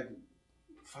weird like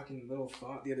fucking little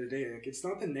thought the other day. Like, it's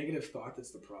not the negative thought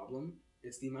that's the problem.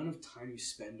 It's the amount of time you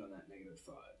spend on that negative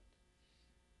thought.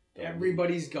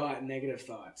 Everybody's got negative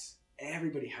thoughts.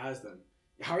 Everybody has them.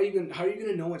 How are you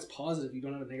gonna know what's positive if you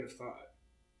don't have a negative thought?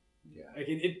 Yeah. Like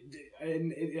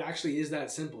it actually is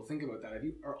that simple. Think about that. If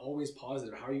you are always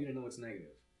positive, how are you gonna know what's negative?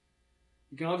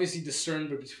 You can obviously discern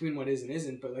between what is and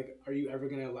isn't, but like, are you ever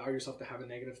gonna allow yourself to have a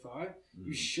negative thought?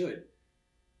 You should.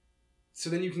 So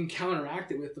then you can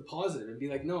counteract it with the positive and be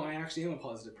like, no, I actually am a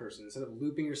positive person, instead of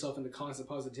looping yourself into constant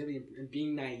positivity and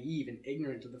being naive and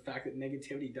ignorant to the fact that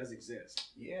negativity does exist.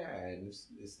 Yeah, and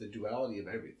it's the duality of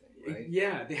everything, right?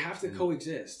 Yeah, they have to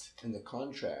coexist. And the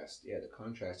contrast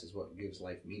is what gives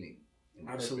life meaning and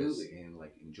absolutely purpose and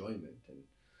like enjoyment. And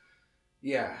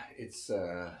yeah, it's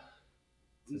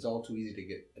all too easy to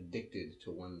get addicted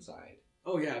to one side.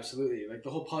 Oh yeah, absolutely. Like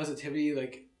the whole positivity,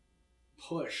 like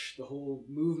push, the whole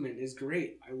movement is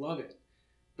great. I love it.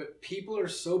 But people are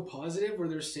so positive where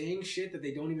they're saying shit that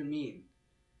they don't even mean.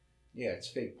 Yeah, it's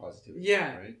fake positivity.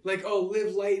 Yeah. Right? Like, oh,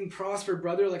 live light and prosper,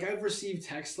 brother. Like, I've received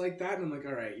texts like that, and I'm like,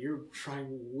 all right, you're trying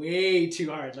way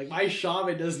too hard. Like, my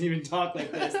shaman doesn't even talk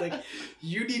like this. Like,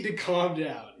 you need to calm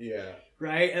down. Yeah.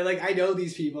 Right? And, like, I know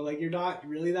these people. Like, you're not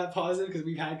really that positive because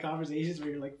we've had conversations where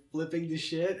you're, like, flipping the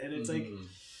shit, and it's like,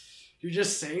 you're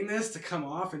just saying this to come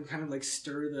off and kind of, like,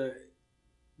 stir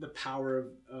the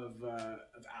power of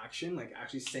action, like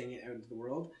actually saying it out into the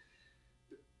world.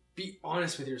 Be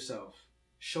honest with yourself.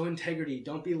 Show integrity.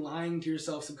 Don't be lying to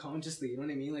yourself subconsciously. You know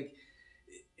what I mean? Like,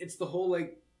 it's the whole,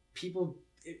 like,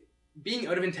 being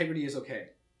out of integrity is okay.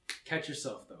 Catch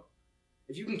yourself, though.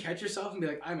 If you can catch yourself and be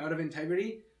like, I'm out of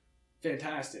integrity,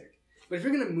 fantastic. But if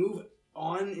you're gonna move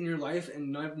on in your life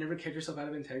and never catch yourself out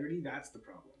of integrity, that's the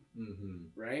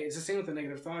problem, right? It's the same with the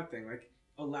negative thought thing. Like,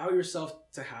 allow yourself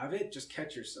to have it, just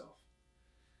catch yourself.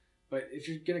 But if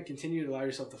you're gonna continue to allow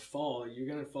yourself to fall, you're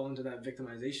gonna fall into that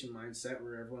victimization mindset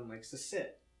where everyone likes to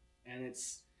sit, and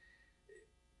it's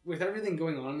with everything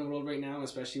going on in the world right now,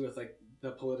 especially with like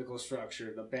the political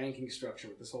structure, the banking structure,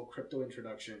 with this whole crypto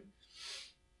introduction,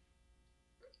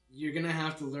 you're gonna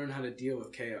have to learn how to deal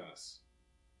with chaos.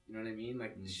 You know what I mean?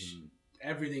 Like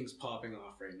everything's popping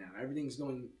off right now. Everything's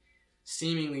going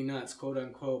seemingly nuts, quote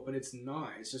unquote, but it's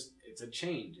not. It's a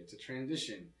change. It's a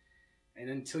transition. And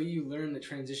until you learn that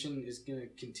transition is gonna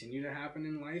continue to happen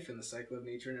in life and the cycle of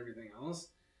nature and everything else,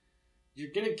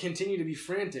 you're gonna continue to be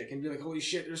frantic and be like, holy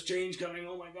shit, there's change coming.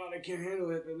 Oh my god, I can't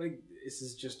handle it. But like, this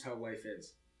is just how life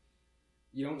is.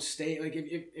 You don't stay like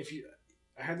if you.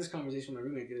 I had this conversation with my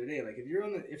roommate the other day. Like, if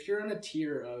you're on a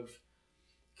tier of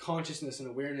consciousness and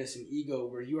awareness and ego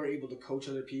where you are able to coach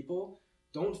other people,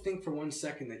 don't think for 1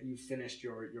 second that you've finished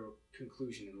your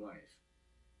conclusion in life.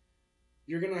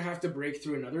 You're going to have to break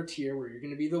through another tier where you're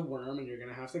going to be the worm and you're going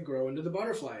to have to grow into the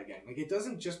butterfly again. Like, it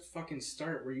doesn't just fucking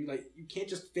start where you can't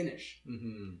just finish.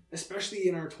 Especially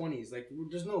in our 20s. Like,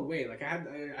 there's no way. Like, I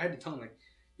had to tell him, like,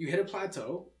 you hit a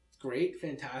plateau. It's great,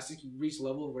 fantastic. You reach a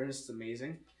level of awareness. It's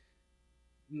amazing.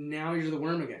 Now you're the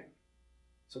worm again.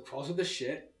 So crawl through the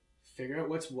shit, figure out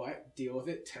what's what, deal with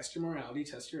it, test your morality,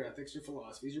 test your ethics, your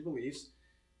philosophies, your beliefs,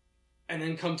 and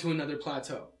then come to another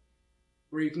plateau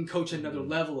where you can coach another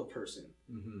level of person.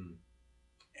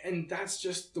 And that's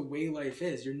just the way life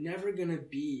is. You're never going to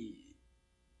be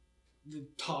the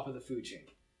top of the food chain.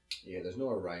 Yeah, there's no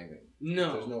arriving.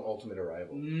 No. There's no ultimate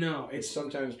arrival. No. It's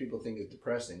sometimes people think it's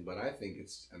depressing, but I think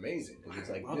it's amazing. Because it's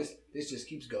like, this just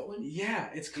keeps going. Yeah,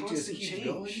 it's constant change.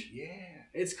 Going. Yeah.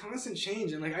 It's constant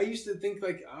change. And like, I used to think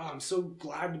like, oh, I'm so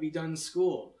glad to be done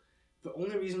school. The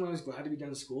only reason why I was glad to be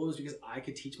done school is because I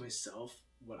could teach myself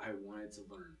what I wanted to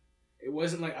learn. It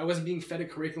wasn't like I wasn't being fed a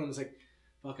curriculum. It's like,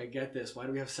 fuck, I get this. Why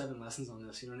do we have 7 lessons on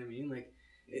this? You know what I mean? Like,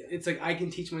 it's like I can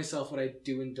teach myself what I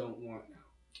do and don't want now.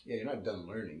 Yeah, you're not done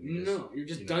learning. You're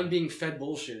just done being fed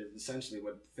bullshit. Essentially,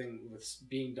 what the thing with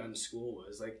being done school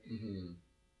was like.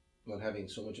 Not having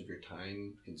so much of your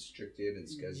time constricted and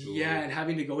scheduled. Yeah, and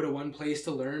having to go to one place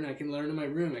to learn. I can learn in my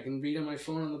room. I can read on my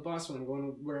phone on the bus when I'm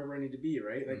going wherever I need to be.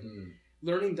 Right? Like,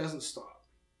 learning doesn't stop.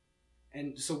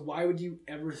 And so, why would you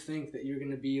ever think that you're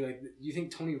going to be like? You think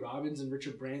Tony Robbins and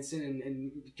Richard Branson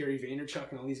and Gary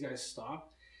Vaynerchuk and all these guys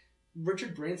stop?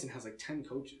 Richard Branson has like 10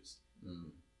 coaches.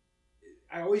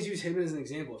 I always use him as an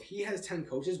example. If he has 10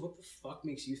 coaches, what the fuck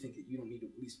makes you think that you don't need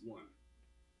at least one?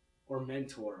 Or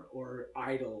mentor, or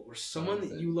idol, or someone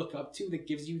that you look up to that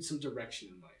gives you some direction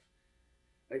in life.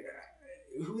 Like,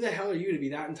 who the hell are you to be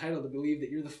that entitled to believe that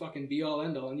you're the fucking be-all,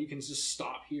 end-all and you can just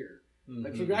stop here?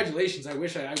 Like, congratulations, I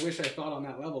wish I thought on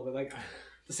that level, but like, at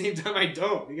the same time I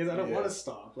don't, because I don't want to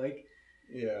stop. Like,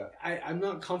 I'm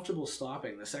not comfortable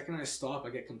stopping. The second I stop, I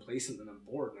get complacent and I'm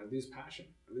bored and I lose passion,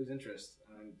 I lose interest,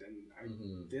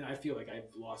 and then I feel like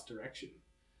I've lost direction.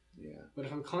 Yeah. But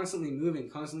if I'm constantly moving,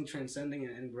 constantly transcending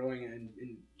and growing and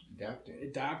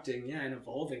adapting, and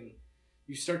evolving,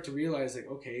 you start to realize like,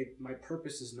 okay, my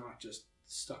purpose is not just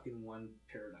stuck in one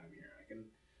paradigm here. I can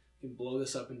blow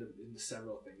this up into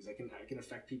several things. I can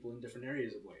affect people in different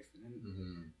areas of life.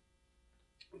 And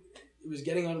it was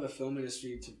getting out of the film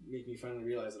industry to make me finally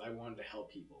realize that I wanted to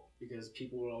help people, because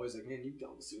people were always like, man, you've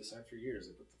dealt with suicide for years.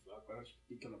 Like, what the fuck? Why don't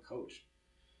you become a coach?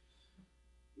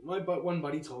 One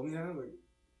buddy told me that. I'm like,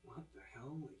 what the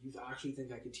hell? Like, you actually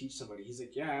think I could teach somebody? He's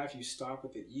like, yeah, if you stop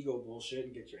with the ego bullshit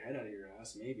and get your head out of your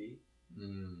ass, maybe.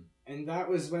 And that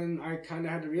was when I kind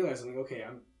of had to realize, I'm like, okay,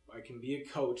 I can be a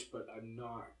coach, but I'm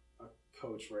not a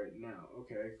coach right now.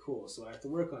 Okay, cool. So I have to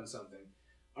work on something.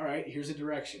 All right, here's a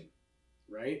direction,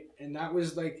 right? And that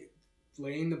was like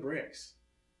laying the bricks.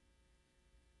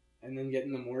 And then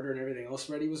getting the mortar and everything else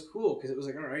ready was cool, because it was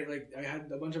like, all right, like I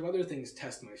had a bunch of other things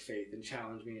test my faith and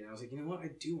challenge me, and I was like, you know what, I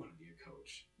do want to be a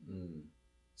coach.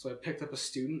 So I picked up a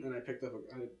student, and I picked up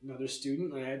another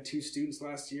student, and I had 2 students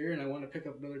last year, and I want to pick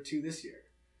up another 2 this year.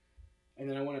 And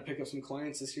then I want to pick up some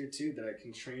clients this year too that I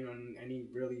can train on any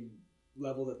really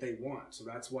level that they want. So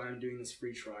that's why I'm doing this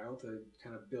free trial, to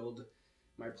kind of build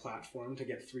my platform to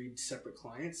get 3 separate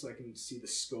clients, so I can see the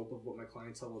scope of what my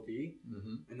clientele will be,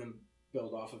 and then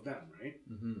build off of them, right?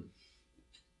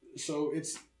 So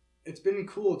it's been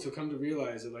cool to come to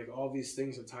realize that like all these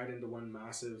things are tied into one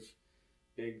massive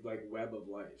big like web of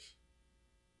life.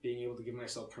 Being able to give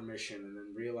myself permission, and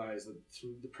then realize that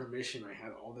through the permission I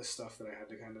had all this stuff that I had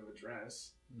to kind of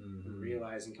address and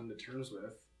realize and come to terms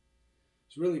with.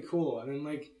 It's really cool. And then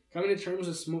like coming to terms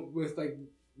with like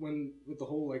when with the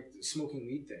whole like smoking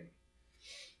weed thing.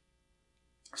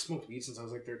 I smoked weed since I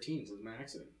was like 13, since my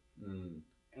accident,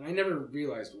 and I never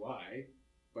realized why.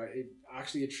 But it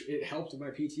actually it helped with my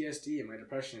PTSD and my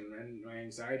depression and my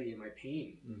anxiety and my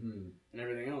pain and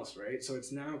everything else, right? So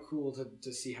it's now cool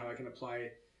to see how I can apply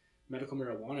medical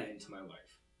marijuana into my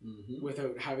life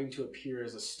without having to appear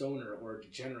as a stoner or a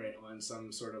degenerate on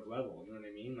some sort of level. You know what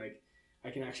I mean? Like, I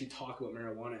can actually talk about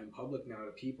marijuana in public now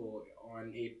to people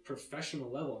on a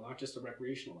professional level, not just a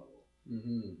recreational level,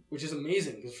 which is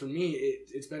amazing because for me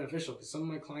it's beneficial because some of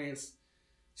my clients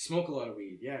smoke a lot of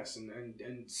weed, yes,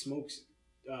 and smoke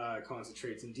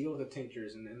concentrates and deal with the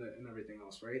tinctures and everything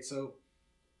else, right? So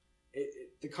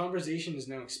the conversation is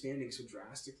now expanding so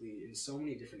drastically in so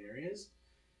many different areas.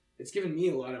 It's given me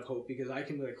a lot of hope because I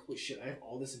can be like, holy shit, I have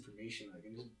all this information I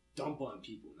can just dump on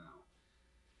people now.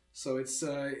 So it's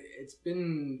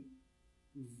been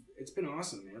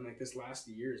awesome, man. Like, this last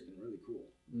year has been really cool.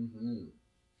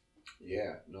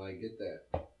 Yeah, no, I get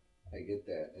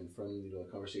that. And from the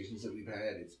conversations that we've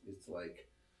had, it's like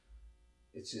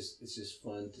it's just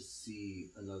fun to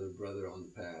see another brother on the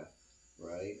path,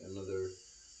 right?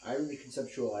 I really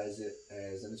conceptualize it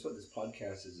as, and it's what this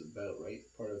podcast is about, right?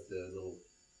 Part of the little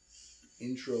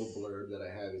intro blurb that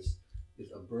I have is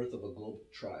a birth of a global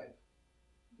tribe,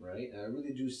 right? And I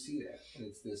really do see that, and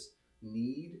it's this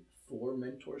need for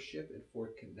mentorship and for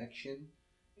connection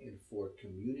and for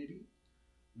community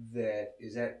that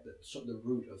is at the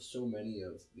root of so many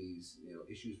of these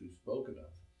issues we've spoken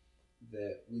of.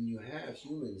 That when you have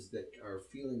humans that are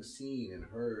feeling seen and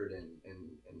heard and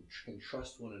can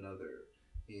trust one another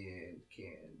and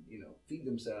can feed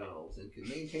themselves and can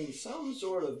maintain some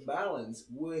sort of balance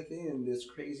within this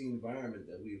crazy environment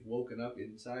that we've woken up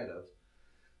inside of,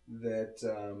 that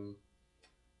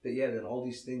all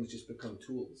these things just become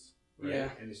tools, right? Yeah.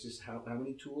 And it's just how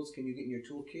many tools can you get in your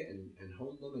toolkit and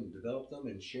hone them and develop them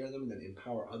and share them and then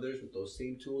empower others with those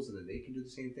same tools, and then they can do the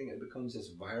same thing. It becomes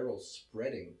this viral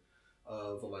spreading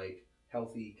of like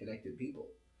healthy, connected people.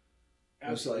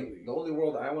 Absolutely. It's like the only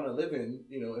world I want to live in,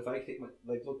 if I take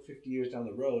look 50 years down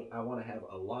the road, I want to have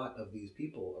a lot of these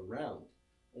people around.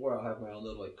 Or I'll have my own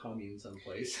little commune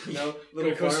someplace,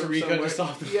 little Costa Rica somewhere. just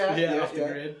off the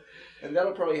grid. And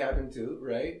that'll probably happen too,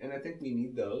 right? And I think we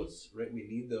need those, right? We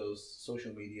need those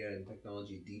social media and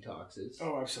technology detoxes.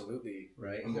 Oh, absolutely.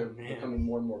 Right? And they're becoming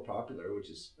more and more popular, which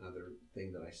is another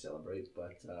thing that I celebrate.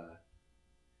 But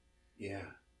yeah.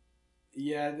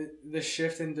 Yeah, the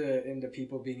shift into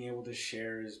people being able to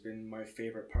share has been my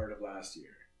favorite part of last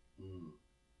year.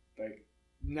 Like,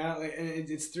 now, and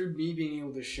it's through me being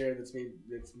able to share that's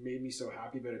made me so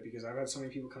happy about it, because I've had so many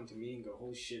people come to me and go,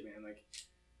 holy shit, man, like,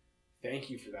 thank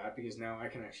you for that, because now I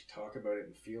can actually talk about it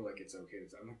and feel like it's okay.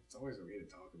 I'm like, it's always okay to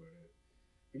talk about it.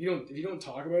 If you don't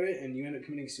talk about it and you end up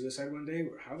committing suicide one day,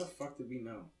 how the fuck did we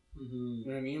know? You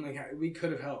know what I mean? Like, we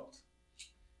could have helped.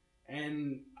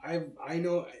 And I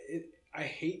know it. I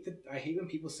hate when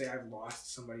people say I've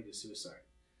lost somebody to suicide,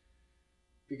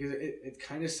 because it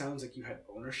kind of sounds like you had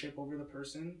ownership over the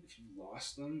person. If you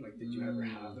lost them, like, did you ever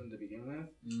have them to begin with?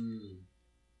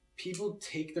 People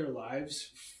take their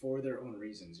lives for their own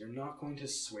reasons. You're not going to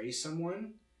sway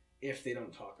someone if they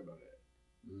don't talk about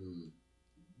it.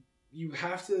 You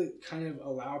have to kind of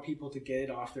allow people to get it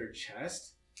off their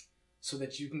chest, so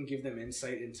that you can give them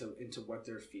insight into what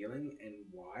they're feeling and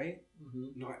why,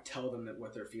 not tell them that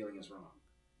what they're feeling is wrong.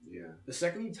 Yeah. The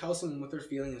second you tell someone what they're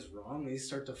feeling is wrong, they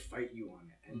start to fight you on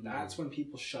it. And that's when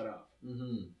people shut up.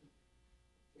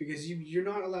 Because you're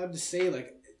not allowed to say,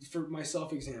 like, for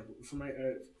myself example, for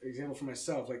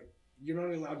myself, like, you're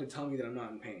not allowed to tell me that I'm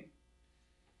not in pain.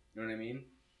 You know what I mean?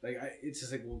 Like, it's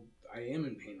just like, well, I am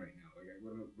in pain right now. Like,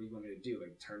 what do you want me to do?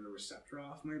 Like, turn the receptor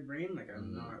off my brain? Like,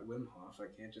 I'm not Wim Hof. I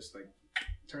can't just, like,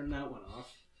 turn that one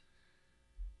off.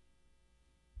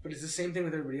 But it's the same thing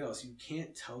with everybody else. You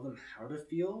can't tell them how to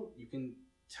feel. You can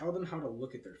tell them how to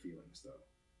look at their feelings,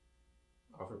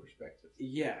 though. Offer perspective.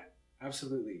 Yeah,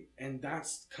 absolutely. And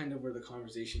that's kind of where the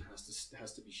conversation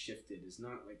has to be shifted. It's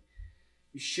not like,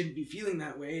 you shouldn't be feeling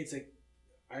that way. It's like,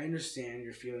 I understand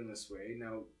you're feeling this way.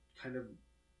 Now, kind of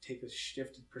take a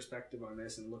shifted perspective on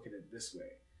this and look at it this way.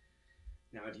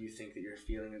 Now, do you think that you're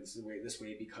feeling it this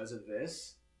way because of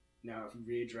this? Now, if you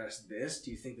readdress this,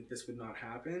 do you think that this would not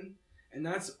happen? And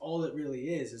that's all it really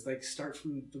is like, start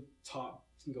from the top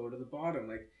and go to the bottom.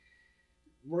 Like,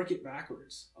 work it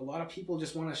backwards. A lot of people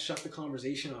just want to shut the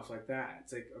conversation off like that.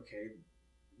 It's like, okay,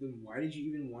 then why did you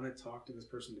even want to talk to this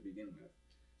person to begin with?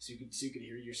 So you could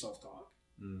hear yourself talk.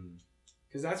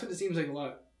 Because that's what it seems like a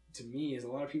lot to me, is a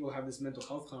lot of people have this mental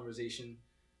health conversation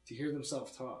to hear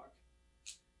themselves talk.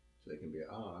 So they can be,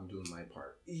 oh, I'm doing my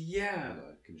part. Yeah.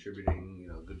 Contributing,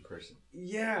 good person.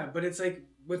 Yeah, but it's like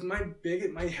with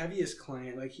my heaviest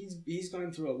client, like he's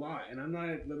gone through a lot, and I'm not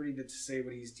at liberty to say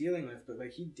what he's dealing with, but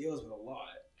like he deals with a lot.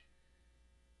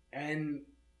 And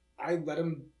I let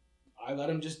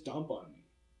him just dump on me.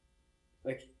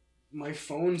 Like my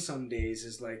phone some days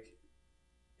is like,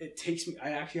 it takes me,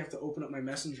 I actually have to open up my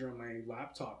messenger on my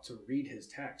laptop to read his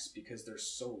texts because they're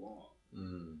so long.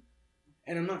 Mm.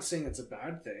 And I'm not saying that's a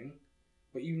bad thing,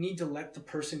 but you need to let the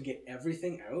person get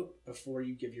everything out before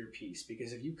you give your piece,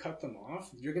 because if you cut them off,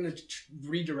 you're going to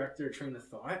redirect their train of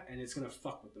thought and it's going to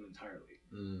fuck with them entirely.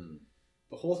 Mm.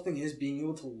 The whole thing is being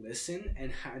able to listen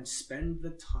and spend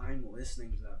the time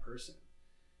listening to that person.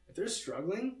 If they're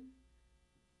struggling,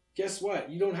 guess what?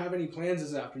 You don't have any plans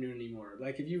this afternoon anymore.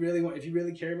 Like if you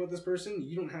really care about this person,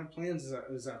 you don't have plans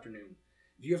this afternoon.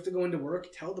 If you have to go into work,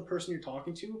 tell the person you're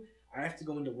talking to, I have to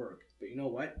go into work. But you know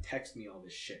what? Text me all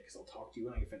this shit because I'll talk to you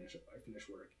when I finish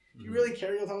work. If you really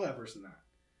care, you'll tell that person that.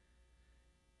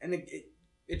 And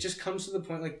it just comes to the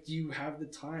point, like, do you have the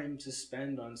time to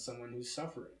spend on someone who's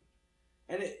suffering?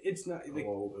 And it's not like,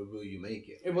 well, will you make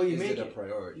it? Is it a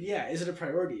priority? Yeah, is it a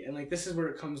priority? And like this is where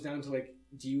it comes down to, like,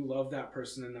 do you love that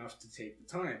person enough to take the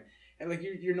time? And like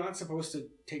you're not supposed to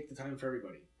take the time for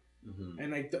everybody. Mm-hmm.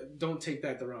 And like don't take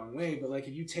that the wrong way, but like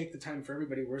if you take the time for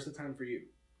everybody, where's the time for you?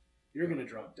 You're gonna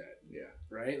drop dead. Yeah.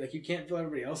 Right? Like you can't fill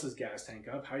everybody else's gas tank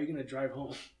up. How are you gonna drive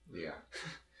home? Yeah.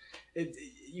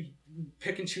 You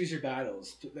pick and choose your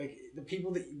battles. Like the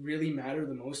people that really matter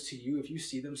the most to you, if you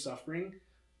see them suffering,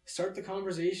 start the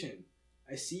conversation.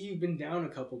 I see you've been down a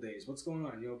couple days. What's going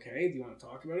on? You okay? Do you want to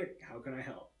talk about it? How can I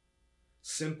help?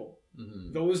 Simple.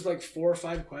 Mm-hmm. Those like 4 or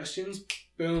 5 questions,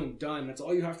 boom, done. That's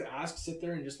all you have to ask. Sit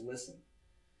there and just listen.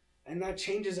 And that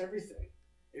changes everything.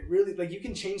 It really, like, you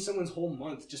can change someone's whole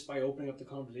month just by opening up the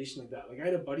conversation like that. Like I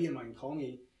had a buddy of mine call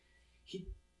me. He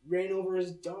ran over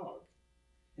his dog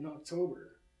in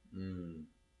October. Mm.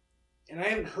 And I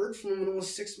haven't heard from him in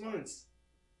almost 6 months.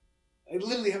 I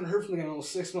literally haven't heard from the guy in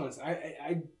almost 6 months.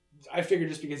 I figured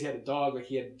just because he had a dog, like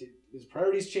he had his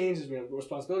priorities changed, his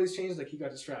responsibilities changed, like he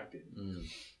got distracted. Mm.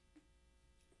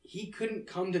 He couldn't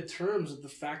come to terms with the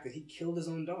fact that he killed his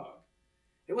own dog.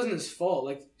 It wasn't his fault.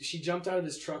 Like she jumped out of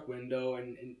his truck window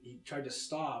and he tried to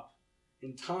stop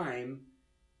in time,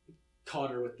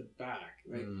 caught her with the back.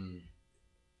 Like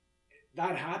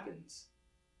that happens.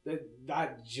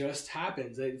 That just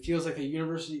happens. It feels like the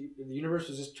universe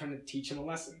was just trying to teach him a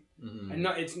lesson. Mm-hmm. And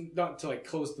it's not to like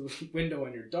close the window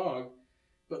on your dog,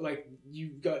 but like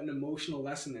you've got an emotional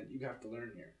lesson that you have to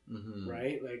learn here. Mm-hmm.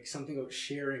 Right? Like something about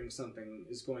sharing something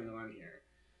is going on here.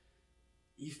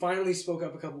 He finally spoke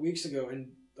up a couple weeks ago,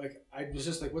 and like I was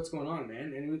just like, what's going on,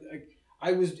 man? And it was like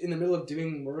I was in the middle of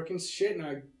doing work and shit, and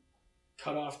I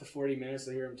cut off the 40 minutes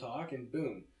to hear him talk, and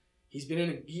boom.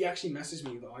 He actually messaged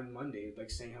me on Monday, like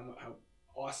saying how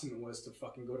awesome it was to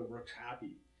fucking go to work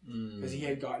happy because he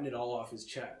had gotten it all off his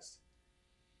chest.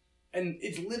 And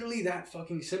it's literally that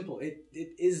fucking simple. It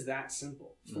is that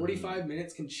simple. 45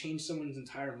 minutes can change someone's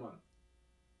entire month.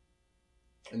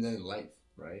 And then life,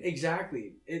 right?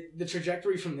 Exactly. The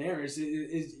trajectory from there is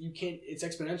you can't. It's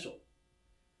exponential.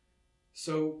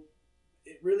 So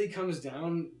it really comes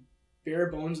down.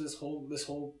 Bare bones, this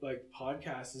whole like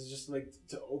podcast is just like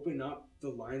to open up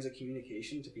the lines of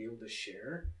communication to be able to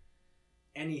share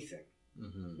anything,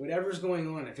 whatever's going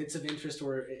on. If it's of interest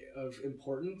or of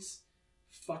importance,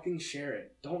 fucking share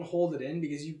it. Don't hold it in,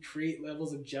 because you create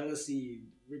levels of jealousy,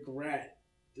 regret.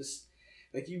 Just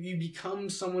like you become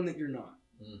someone that you're not.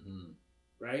 Mm-hmm.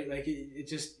 Right? Like it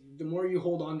just, the more you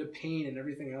hold on to pain and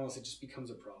everything else, it just becomes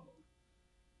a problem.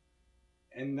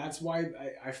 And that's why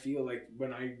I feel like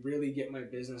when I really get my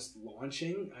business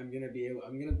launching, I'm gonna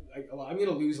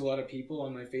lose a lot of people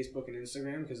on my Facebook and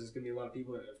Instagram, because there's gonna be a lot of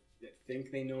people that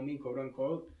think they know me, quote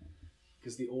unquote,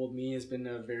 because the old me has been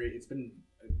it's been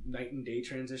a night and day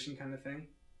transition kind of thing.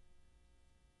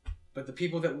 But the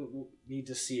people that will need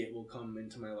to see it will come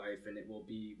into my life, and it will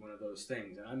be one of those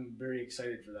things. And I'm very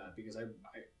excited for that, because I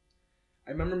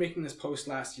remember making this post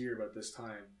last year about this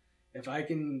time. If I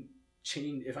can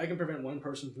prevent one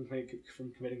person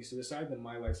from committing suicide, then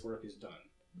my life's work is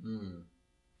done.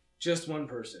 Just one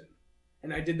person.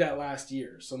 And I did that last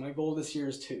year. So my goal this year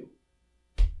is 2.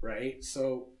 Right?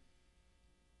 So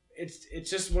it's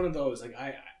just one of those, like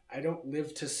I don't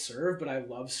live to serve, but I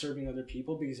love serving other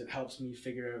people, because it helps me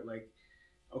figure out, like,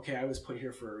 okay, I was put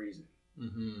here for a reason.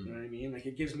 Mm-hmm. You know what I mean? Like,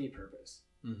 it gives me purpose.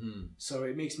 Mm-hmm. So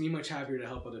it makes me much happier to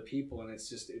help other people, and it's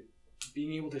just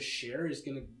being able to share is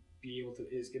gonna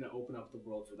open up the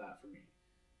world for that for me.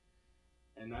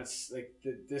 And that's like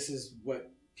this is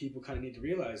what people kind of need to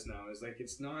realize now, is like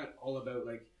it's not all about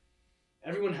like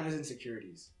Everyone has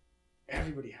insecurities.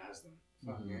 Everybody has them.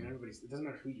 Fuck, Mhm. man. It doesn't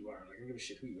matter who you are. Like, I don't give a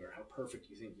shit who you are, how perfect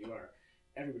you think you are.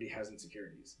 Everybody has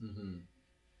insecurities. Mm-hmm.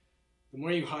 The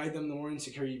more you hide them, the more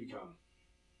insecure you become.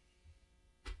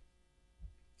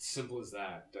 Simple as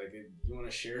that. Like, you want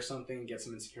to share something, get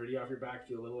some insecurity off your back,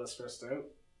 feel a little less stressed out.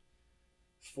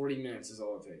 40 minutes is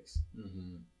all it takes.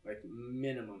 Mm-hmm. Like,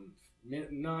 minimum.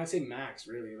 No, I'd say max,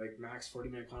 really. Like, max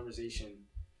 40-minute conversation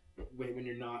when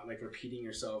you're not, like, repeating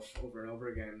yourself over and over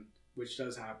again, which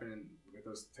does happen with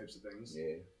those types of things.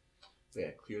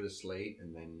 Yeah, clear the slate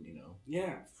and then,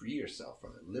 Yeah. free yourself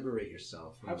from it. Liberate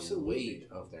yourself from Absolutely. the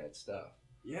weight of that stuff.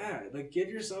 Yeah, like, give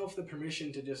yourself the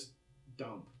permission to just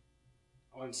dump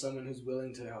on someone who's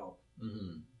willing to help.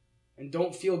 Mm-hmm. And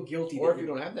don't feel guilty. Or if you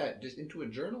don't have that, just into a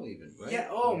journal even, right? Yeah,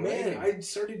 oh Writing. man, I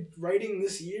started writing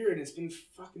this year and it's been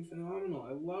fucking phenomenal.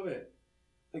 I love it.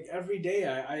 Like, every day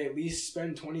I at least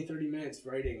spend 20, 30 minutes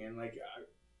writing, and like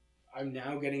I'm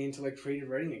now getting into like creative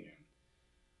writing again.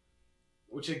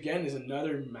 Which again is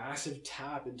another massive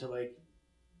tap into like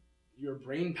your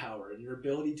brain power and your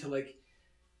ability to like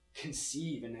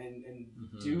conceive and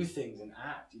Mm-hmm. do things and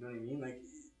act. You know what I mean? Like,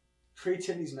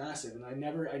 creativity is massive, and I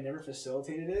never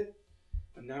facilitated it.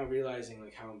 I'm now realizing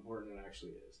like how important it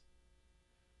actually is.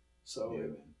 So Yeah,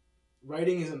 man.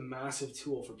 writing is a massive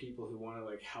tool for people who want to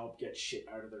like help get shit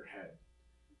out of their head.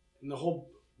 And the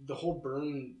whole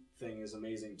burn thing is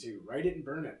amazing too. Write it and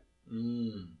burn it.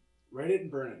 Write it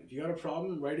and burn it. If you got a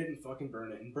problem, write it and fucking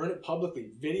burn it. And burn it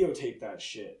publicly. Videotape that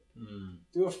shit.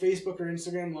 Do a Facebook or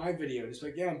Instagram live video. Just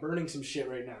like, yeah, I'm burning some shit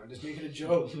right now. Just make it a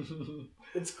joke.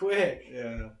 It's quick.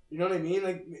 Yeah. You know what I mean?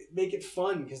 Like, make it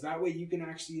fun, because that way you can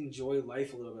actually enjoy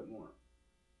life a little bit more.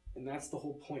 And that's the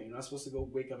whole point. You're not supposed to go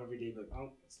wake up every day and be like,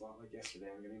 oh, it's a lot like yesterday.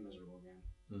 I'm getting miserable again.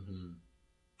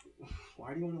 Mm-hmm.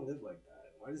 Why do you want to live like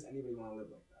that? Why does anybody want to live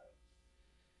like that?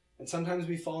 And sometimes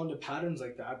we fall into patterns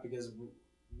like that because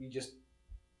we just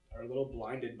are a little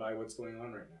blinded by what's going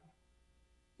on right now.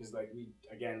 Because, like, we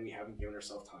haven't given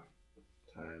ourselves time.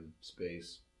 Time,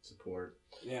 space, support.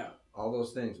 Yeah. All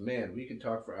those things. Man, we could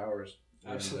talk for hours.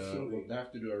 Absolutely. And, we'll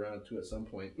have to do a round 2 at some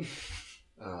point.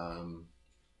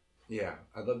 Yeah,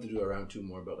 I'd love to do a round 2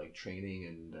 more about like training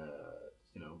and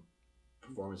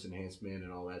performance enhancement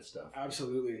and all that stuff.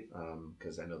 Absolutely.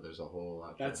 Because I know there's a whole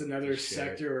lot. That's another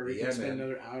sector where we can spend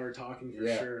another hour talking for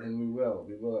sure. And we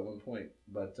will at one point.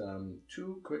 But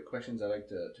 2 quick questions I'd like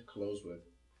to close with.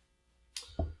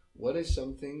 What is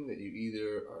something that you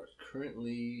either are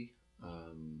currently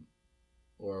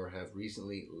or have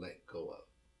recently let go of?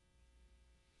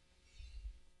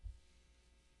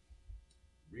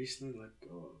 Recently let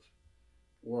go of.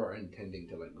 Or are intending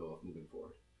to let go of moving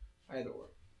forward? Either or.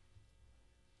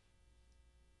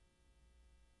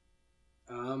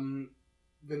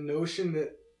 The notion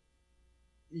that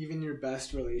even your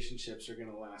best relationships are going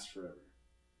to last forever.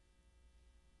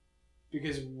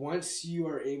 Because once you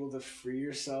are able to free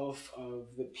yourself of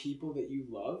the people that you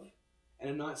love, and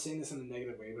I'm not saying this in a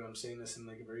negative way, but I'm saying this in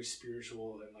like a very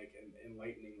spiritual and like an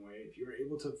enlightening way. If you're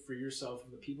able to free yourself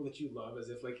of the people that you love, as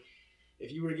if like,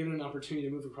 if you were given an opportunity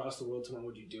to move across the world tomorrow,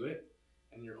 would you do it?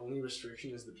 And your only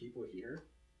restriction is the people here.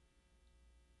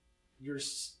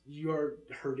 You're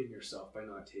hurting yourself by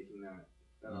not taking that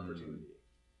opportunity.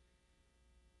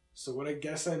 So what I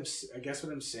guess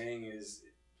what I'm saying is,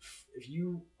 if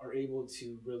you are able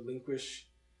to relinquish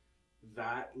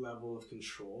that level of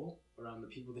control around the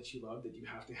people that you love, that you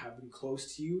have to have them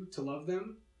close to you to love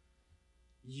them,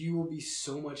 you will be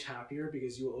so much happier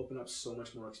because you will open up so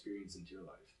much more experience into your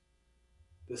life.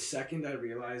 The second I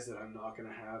realized that I'm not going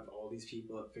to have all these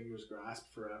people at fingers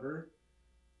grasped forever,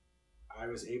 I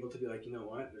was able to be like, you know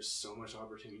what? There's so much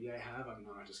opportunity I have. I'm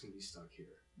not just going to be stuck here.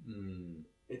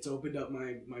 It's opened up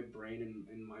my brain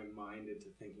and my mind into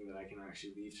thinking that I can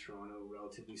actually leave Toronto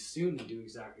relatively soon to do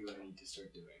exactly what I need to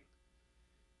start doing,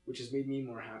 which has made me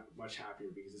much happier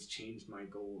because it's changed my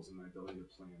goals and my ability to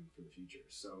plan for the future.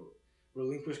 So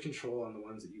relinquish control on the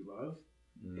ones that you love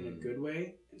in a good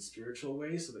way and spiritual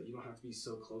way, so that you don't have to be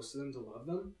so close to them to love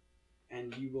them,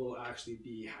 and you will actually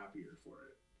be happier for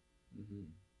it.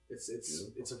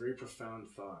 It's a very profound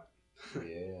thought.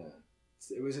 Yeah.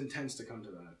 It was intense to come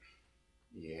to that.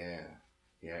 Yeah.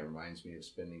 Yeah, it reminds me of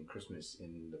spending Christmas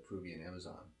in the Peruvian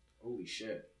Amazon. Holy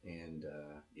shit. And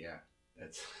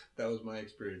that was my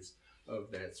experience of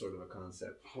that sort of a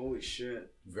concept. Holy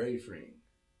shit. Very freeing.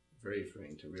 Very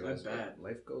freeing to realize that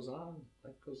life goes on.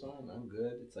 Life goes on. I'm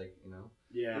good. It's like,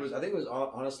 Yeah. I think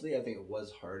it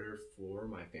was harder for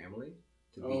my family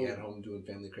to be at home doing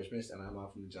family Christmas, and I'm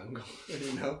off in the jungle.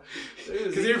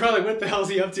 Because you're probably, what the hell's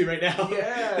he up to right now?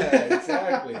 Yeah,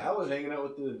 exactly. I was hanging out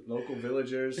with the local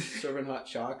villagers, serving hot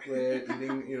chocolate,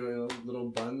 eating little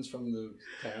buns from the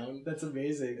town. That's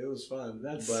amazing. It was fun.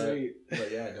 That's sweet.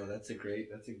 But yeah, no, that's a great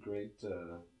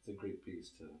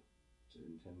piece to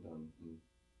intend on. And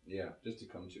yeah, just to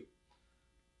come to.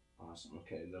 Awesome.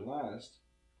 Okay, and the last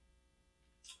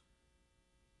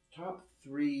top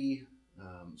 3.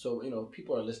 So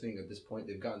people are listening at this point.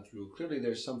 They've gotten through. Clearly,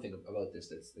 there's something about this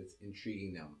that's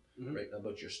intriguing them, right?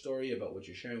 About your story, about what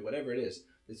you're sharing, whatever it is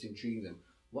that's intriguing them.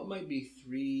 What might be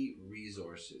 3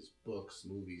 resources, books,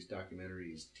 movies,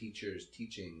 documentaries, teachers,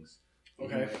 teachings that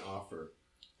you might offer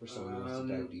for someone who wants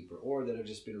to dive deeper, or that have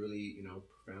just been really,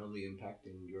 profoundly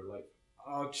impacting your life?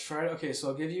 I'll try. Okay, so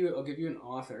I'll give you an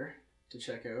author to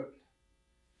check out.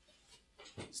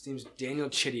 His name's Daniel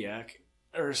Chidiac.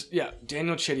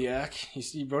 Daniel Chidiac.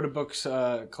 He wrote a book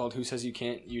called "Who Says You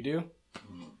Can't, You Do."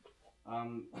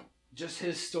 Just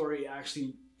his story,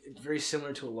 actually, it's very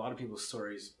similar to a lot of people's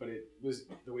stories, but it was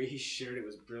the way he shared it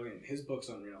was brilliant. His book's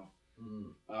unreal.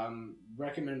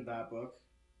 Recommend that book,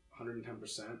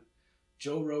 110%.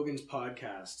 Joe Rogan's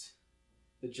podcast,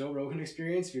 The Joe Rogan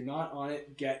Experience. If you're not on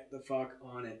it, get the fuck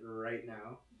on it right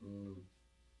now.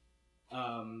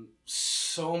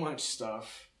 So much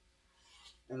stuff.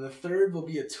 And the third will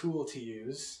be a tool to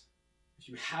use. If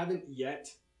you haven't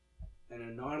yet and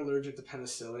are not allergic to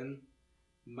penicillin,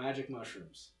 magic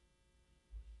mushrooms.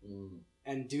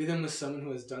 And do them with someone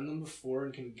who has done them before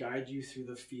and can guide you through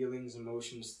the feelings,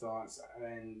 emotions, thoughts,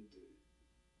 and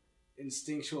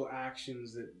instinctual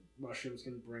actions that mushrooms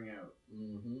can bring out.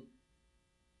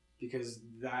 Because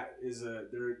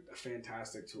they're a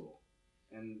fantastic tool.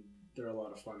 And they're a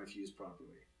lot of fun if used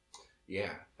properly.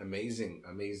 Yeah, amazing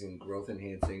growth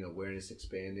enhancing, awareness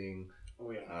expanding.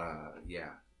 Oh yeah. Yeah,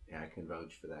 I can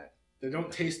vouch for that. They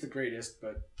don't taste the greatest,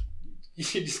 but you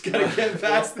just gotta get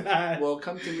past that. Well,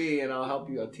 come to me and I'll help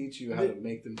you. I'll teach you how to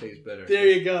make them taste better. There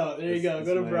you go.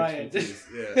 Go to Brian.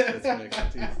 Yeah, that's my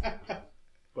expertise.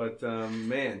 But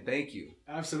man, thank you.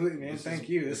 Absolutely, man. Thank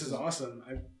you. This is awesome.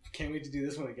 I can't wait to do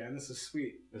this one again. This is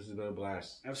sweet. This has been a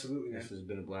blast. Absolutely, man. This has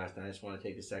been a blast. I just want to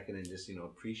take a second and just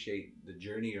appreciate the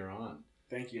journey you're on.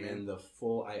 Thank you, and the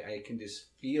full. I can just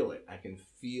feel it. I can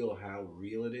feel how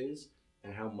real it is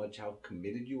and how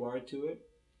committed you are to it.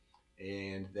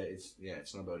 And that it's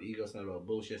not about ego. It's not about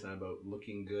bullshit. It's not about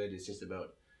looking good. It's just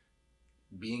about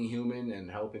being human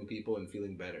and helping people and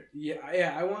feeling better.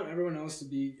 Yeah. I want everyone else to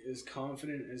be as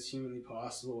confident as humanly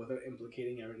possible without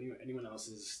implicating anyone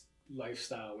else's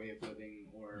lifestyle, way of living,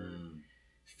 or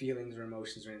feelings or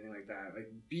emotions or anything like that.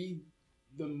 Like, be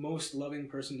the most loving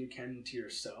person you can to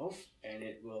yourself, and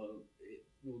it will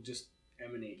just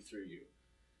emanate through you.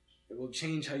 It will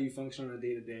change how you function on a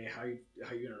day to day, how you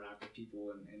interact with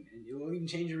people, and it will even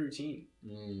change your routine.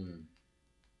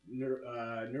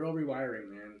 Neural rewiring,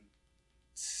 man.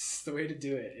 It's the way to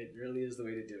do it. It really is the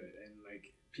way to do it. And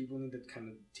like, people need to kind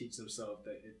of teach themselves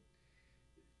that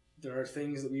there are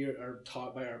things that we are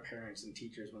taught by our parents and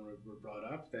teachers when we're brought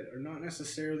up that are not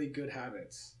necessarily good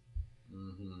habits.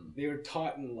 They are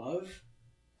taught in love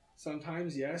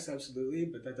sometimes, yes, absolutely,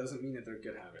 but that doesn't mean that they're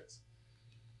good habits.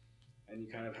 And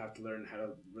you kind of have to learn how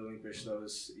to relinquish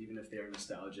those, even if they are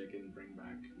nostalgic and bring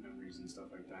back memories and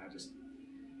stuff like that. Just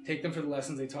take them for the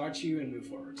lessons they taught you and move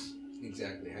forwards.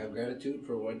 Exactly. Have gratitude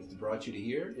for what brought you to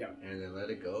here. Yeah. And then let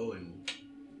it go and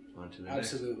on to the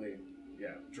next. Absolutely.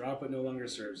 Yeah. Drop what no longer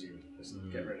serves you. Just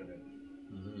get rid of it.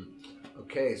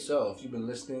 Okay, so if you've been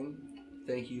listening,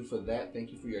 thank you for that.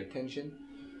 Thank you for your attention.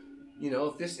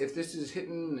 If this is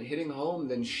hitting home,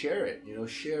 then share it.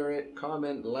 Share it,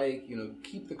 comment, like.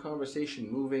 Keep the conversation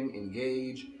moving,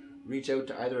 engage. Reach out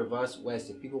to either of us. Wes,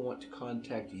 if people want to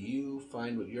contact you,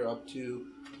 find what you're up to,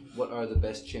 what are the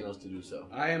best channels to do so?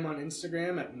 I am on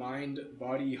Instagram at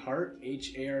mindbodyheart,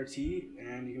 HART,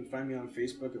 and you can find me on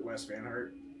Facebook at Wes Van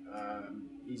Hart.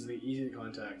 Easy to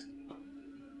contact.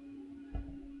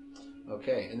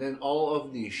 Okay, and then all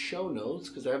of the show notes,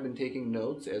 because I've been taking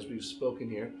notes as we've spoken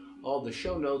here, all the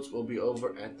show notes will be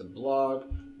over at the blog,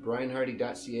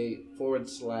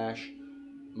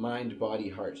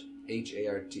 brianhardy.ca/mindbodyheart,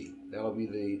 HART. That'll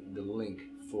be the link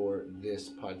for this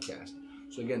podcast.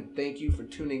 So again, thank you for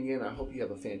tuning in. I hope you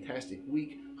have a fantastic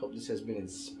week. Hope this has been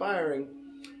inspiring.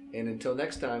 And until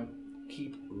next time,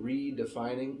 keep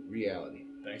redefining reality.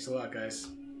 Thanks a lot, guys.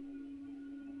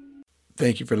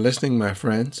 Thank you for listening, my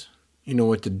friends. You know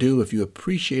what to do. If you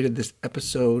appreciated this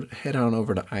episode, head on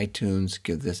over to iTunes,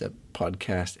 give this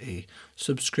podcast a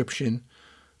subscription,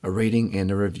 a rating,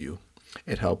 and a review.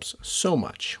 It helps so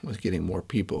much with getting more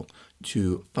people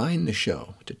to find the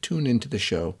show, to tune into the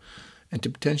show, and to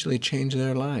potentially change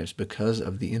their lives because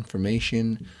of the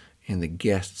information and the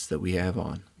guests that we have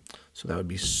on. So that would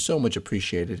be so much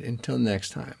appreciated. Until next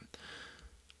time,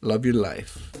 love your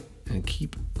life and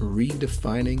keep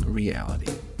redefining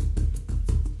reality.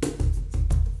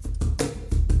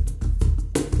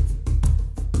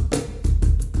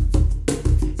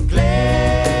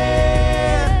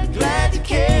 Glad you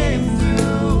came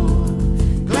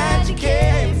through. Glad you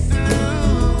came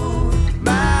through,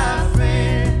 my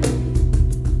friend.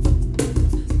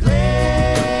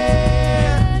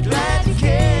 Glad you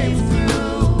came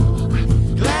through.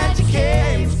 Glad you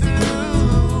came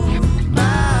through,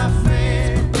 my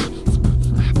friend.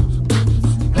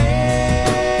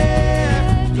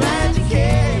 Glad you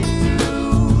came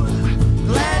through.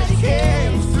 Glad you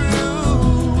came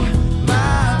through,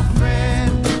 my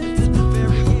friend.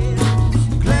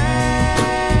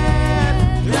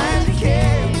 Glad you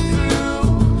came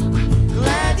through.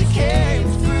 Glad you came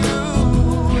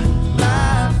through,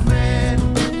 my friend.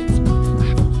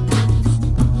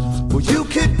 Well, you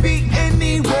could be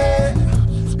anywhere,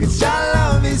 'cause your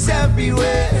love is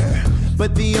everywhere.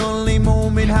 But the only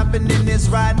moment happening is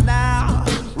right now,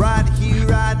 right here,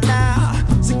 right now.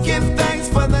 So give thanks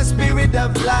for the spirit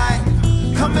of life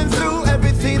coming through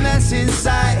everything that's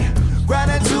inside.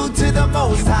 Gratitude to the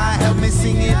Most High. Help me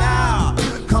sing it out.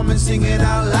 Come and sing it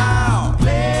out loud.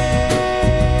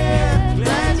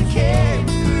 Glad you came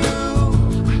through.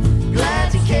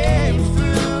 Glad you came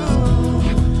through,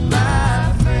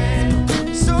 my friend.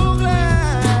 So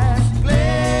glad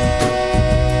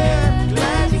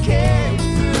you came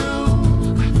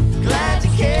through. Glad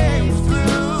you came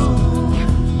through,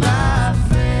 my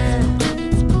friend.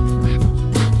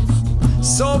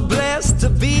 So blessed to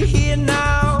be here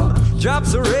now.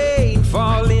 Drops of rain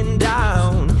falling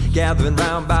down. Gathering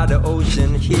round by the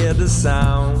ocean, hear the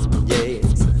sound,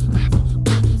 yes.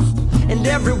 And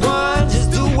everyone just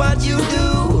do what you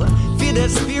do. Feel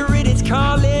that spirit, it's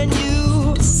calling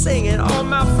you. Singing, all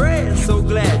my friends, so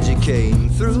glad you came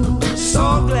through.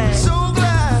 So glad.